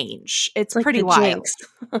language change. It's like pretty wild.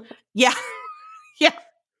 Yeah. Yeah.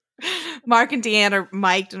 Mark and Deanne are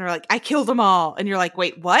mic'd and are like, I killed them all. And you're like,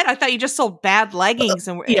 wait, what? I thought you just sold bad leggings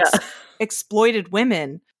and exploited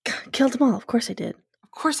women. Killed them all. Of course I did.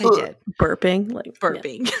 Of course I did. Burping.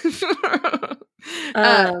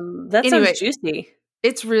 Yeah. That sounds juicy.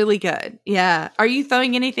 It's really good. Yeah. Are you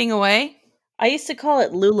throwing anything away? I used to call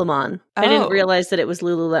it Lulamon. I didn't realize that it was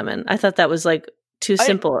Lululemon. I thought that was like too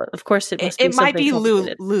simple. Of course, it must be. It might be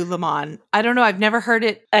Lulamon. I don't know. I've never heard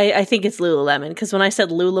it. I think it's Lululemon because when I said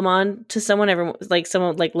Lulamon to someone, everyone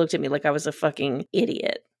looked at me like I was a fucking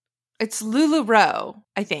idiot. It's LuLaRoe,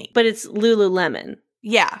 I think, but it's Lululemon.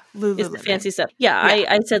 Yeah, Lululemon. It's the fancy stuff. Yeah,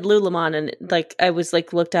 I said Lulamon, and like I was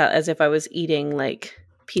like looked at as if I was eating like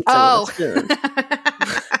pizza with a spoon.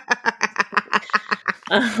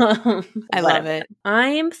 I love it.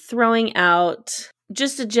 I'm throwing out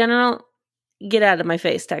just a general. Get out of my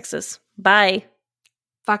face, Texas. Bye.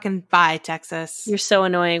 Fucking bye, Texas. You're so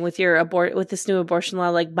annoying with your with this new abortion law.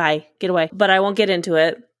 Like, bye, get away. But I won't get into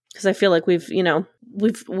it because I feel like we know.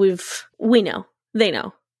 They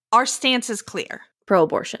know. Our stance is clear.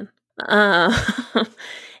 Pro-abortion. I'm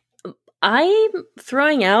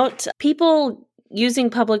throwing out people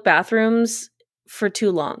using public bathrooms for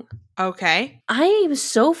too long. Okay. I am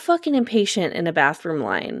so fucking impatient in a bathroom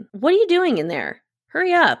line. What are you doing in there?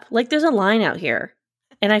 Hurry up. Like, there's a line out here.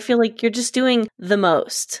 And I feel like you're just doing the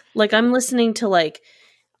most. Like, I'm listening to, like,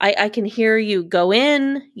 I can hear you go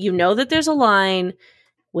in. You know that there's a line.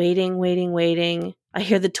 Waiting. I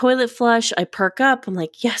hear the toilet flush. I perk up. I'm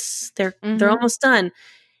like, yes, they're almost done.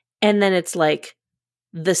 And then it's, like,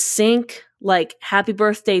 the sink, like, happy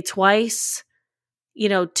birthday twice.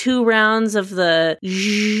 2 rounds of the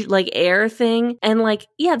like air thing. And like,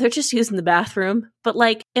 yeah, they're just using the bathroom. But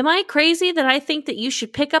like, am I crazy that I think that you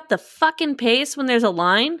should pick up the fucking pace when there's a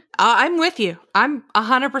line? I'm with you. I'm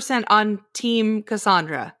 100% on Team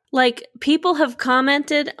Cassandra. Like, people have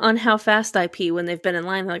commented on how fast I pee when they've been in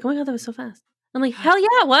line. They're like, oh my God, that was so fast. I'm like, hell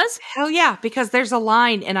yeah, it was. Hell yeah, because there's a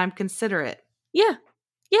line and I'm considerate. Yeah.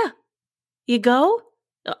 You go?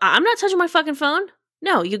 I'm not touching my fucking phone.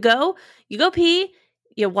 No, you go pee.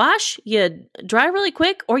 You wash, you dry really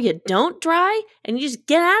quick, or you don't dry, and you just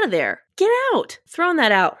get out of there. Get out. Throwing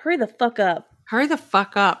that out. Hurry the fuck up.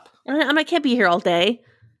 I can't be here all day.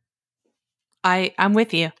 I'm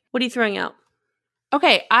with you. What are you throwing out?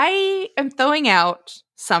 Okay, I am throwing out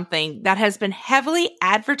something that has been heavily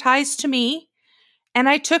advertised to me, and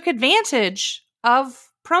I took advantage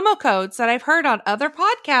of promo codes that I've heard on other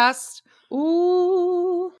podcasts.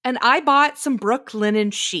 Ooh. And I bought some Brooke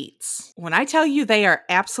linen sheets. When I tell you they are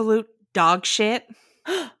absolute dog shit,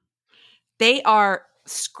 they are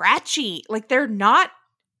scratchy. Like, they're not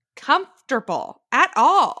comfortable at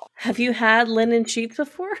all. Have you had linen sheets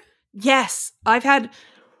before? Yes. I've had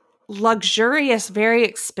luxurious, very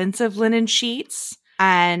expensive linen sheets.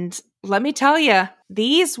 And let me tell you,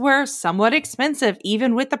 these were somewhat expensive,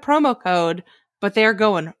 even with the promo code. But they're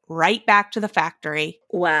going right back to the factory.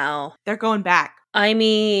 Wow. They're going back. I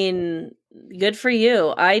mean, good for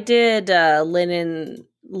you. I did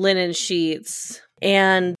linen sheets,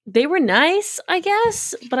 and they were nice, I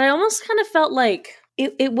guess. But I almost kind of felt like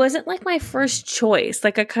it wasn't like my first choice.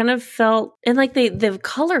 Like I kind of felt, and like the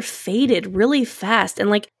color faded really fast, and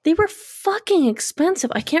like they were fucking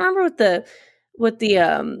expensive. I can't remember what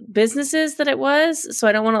the businesses that it was, so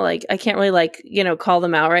I don't want to like, I can't really like, you know, call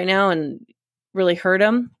them out right now and really hurt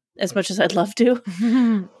them as much as I'd love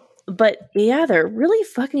to. But yeah, they're really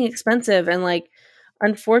fucking expensive, and like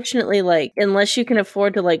unfortunately, like unless you can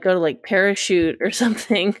afford to like go to like Parachute or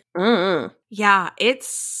something. Yeah,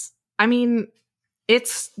 it's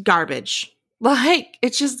garbage. Like,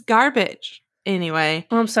 it's just garbage. Anyway.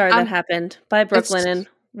 Oh, I'm sorry that happened. Bye, Brooklinen.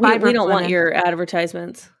 We don't want your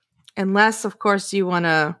advertisements. Unless, of course, you want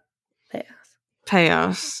to pay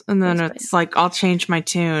us. And then it's like, I'll change my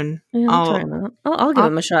tune. Yeah, I'll give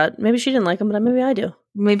him a shot. Maybe she didn't like him, but maybe I do.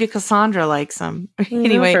 Maybe Cassandra likes him.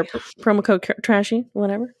 Anyway. Promo code trashy,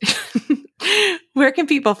 whatever. Where can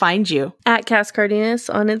people find you? At Cass Cardenas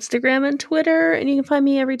on Instagram and Twitter. And you can find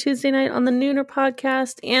me every Tuesday night on the Nooner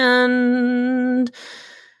podcast. And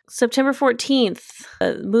September 14th,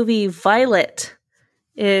 the movie Violet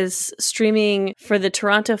is streaming for the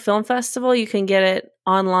Toronto Film Festival. You can get it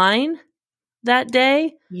online that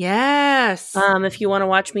day. Yes. If you want to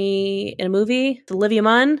watch me in a movie, it's Olivia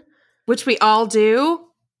Munn. Which we all do.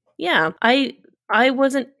 Yeah. I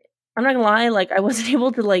wasn't, I'm not gonna lie, like I wasn't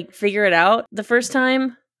able to like figure it out the first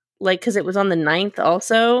time, like because it was on the 9th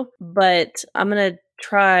also, but I'm gonna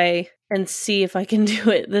try and see if I can do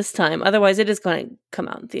it this time. Otherwise, it is going to come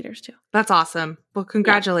out in theaters too. That's awesome. Well,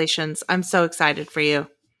 congratulations. Yeah. I'm so excited for you.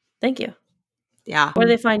 Thank you. Yeah. Where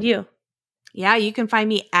do they find you? Yeah, you can find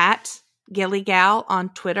me at GillyGal on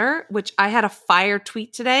Twitter, which I had a fire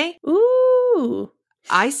tweet today. Ooh.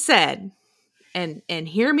 I said, and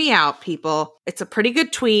hear me out, people. It's a pretty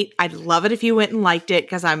good tweet. I'd love it if you went and liked it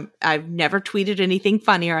because I've never tweeted anything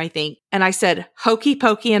funnier, I think. And I said, Hokey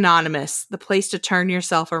Pokey Anonymous, the place to turn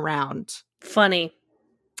yourself around. Funny.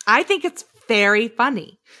 I think it's very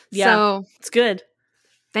funny. Yeah, so, it's good.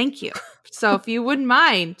 Thank you. So if you wouldn't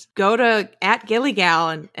mind, go to at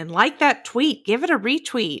GillyGal and like that tweet. Give it a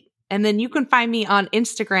retweet. And then you can find me on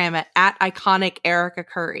Instagram at iconic Erica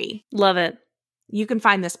Curry. Love it. You can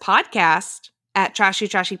find this podcast at Trashy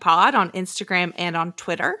Trashy Pod on Instagram and on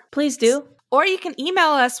Twitter. Please do. Or you can email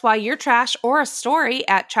us while you're trash or a story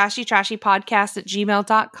at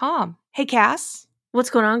trashytrashypodcast@gmail.com. Hey, Cass. What's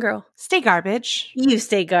going on, girl? Stay garbage. You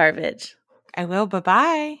stay garbage. I will.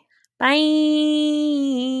 Bye-bye. Bye.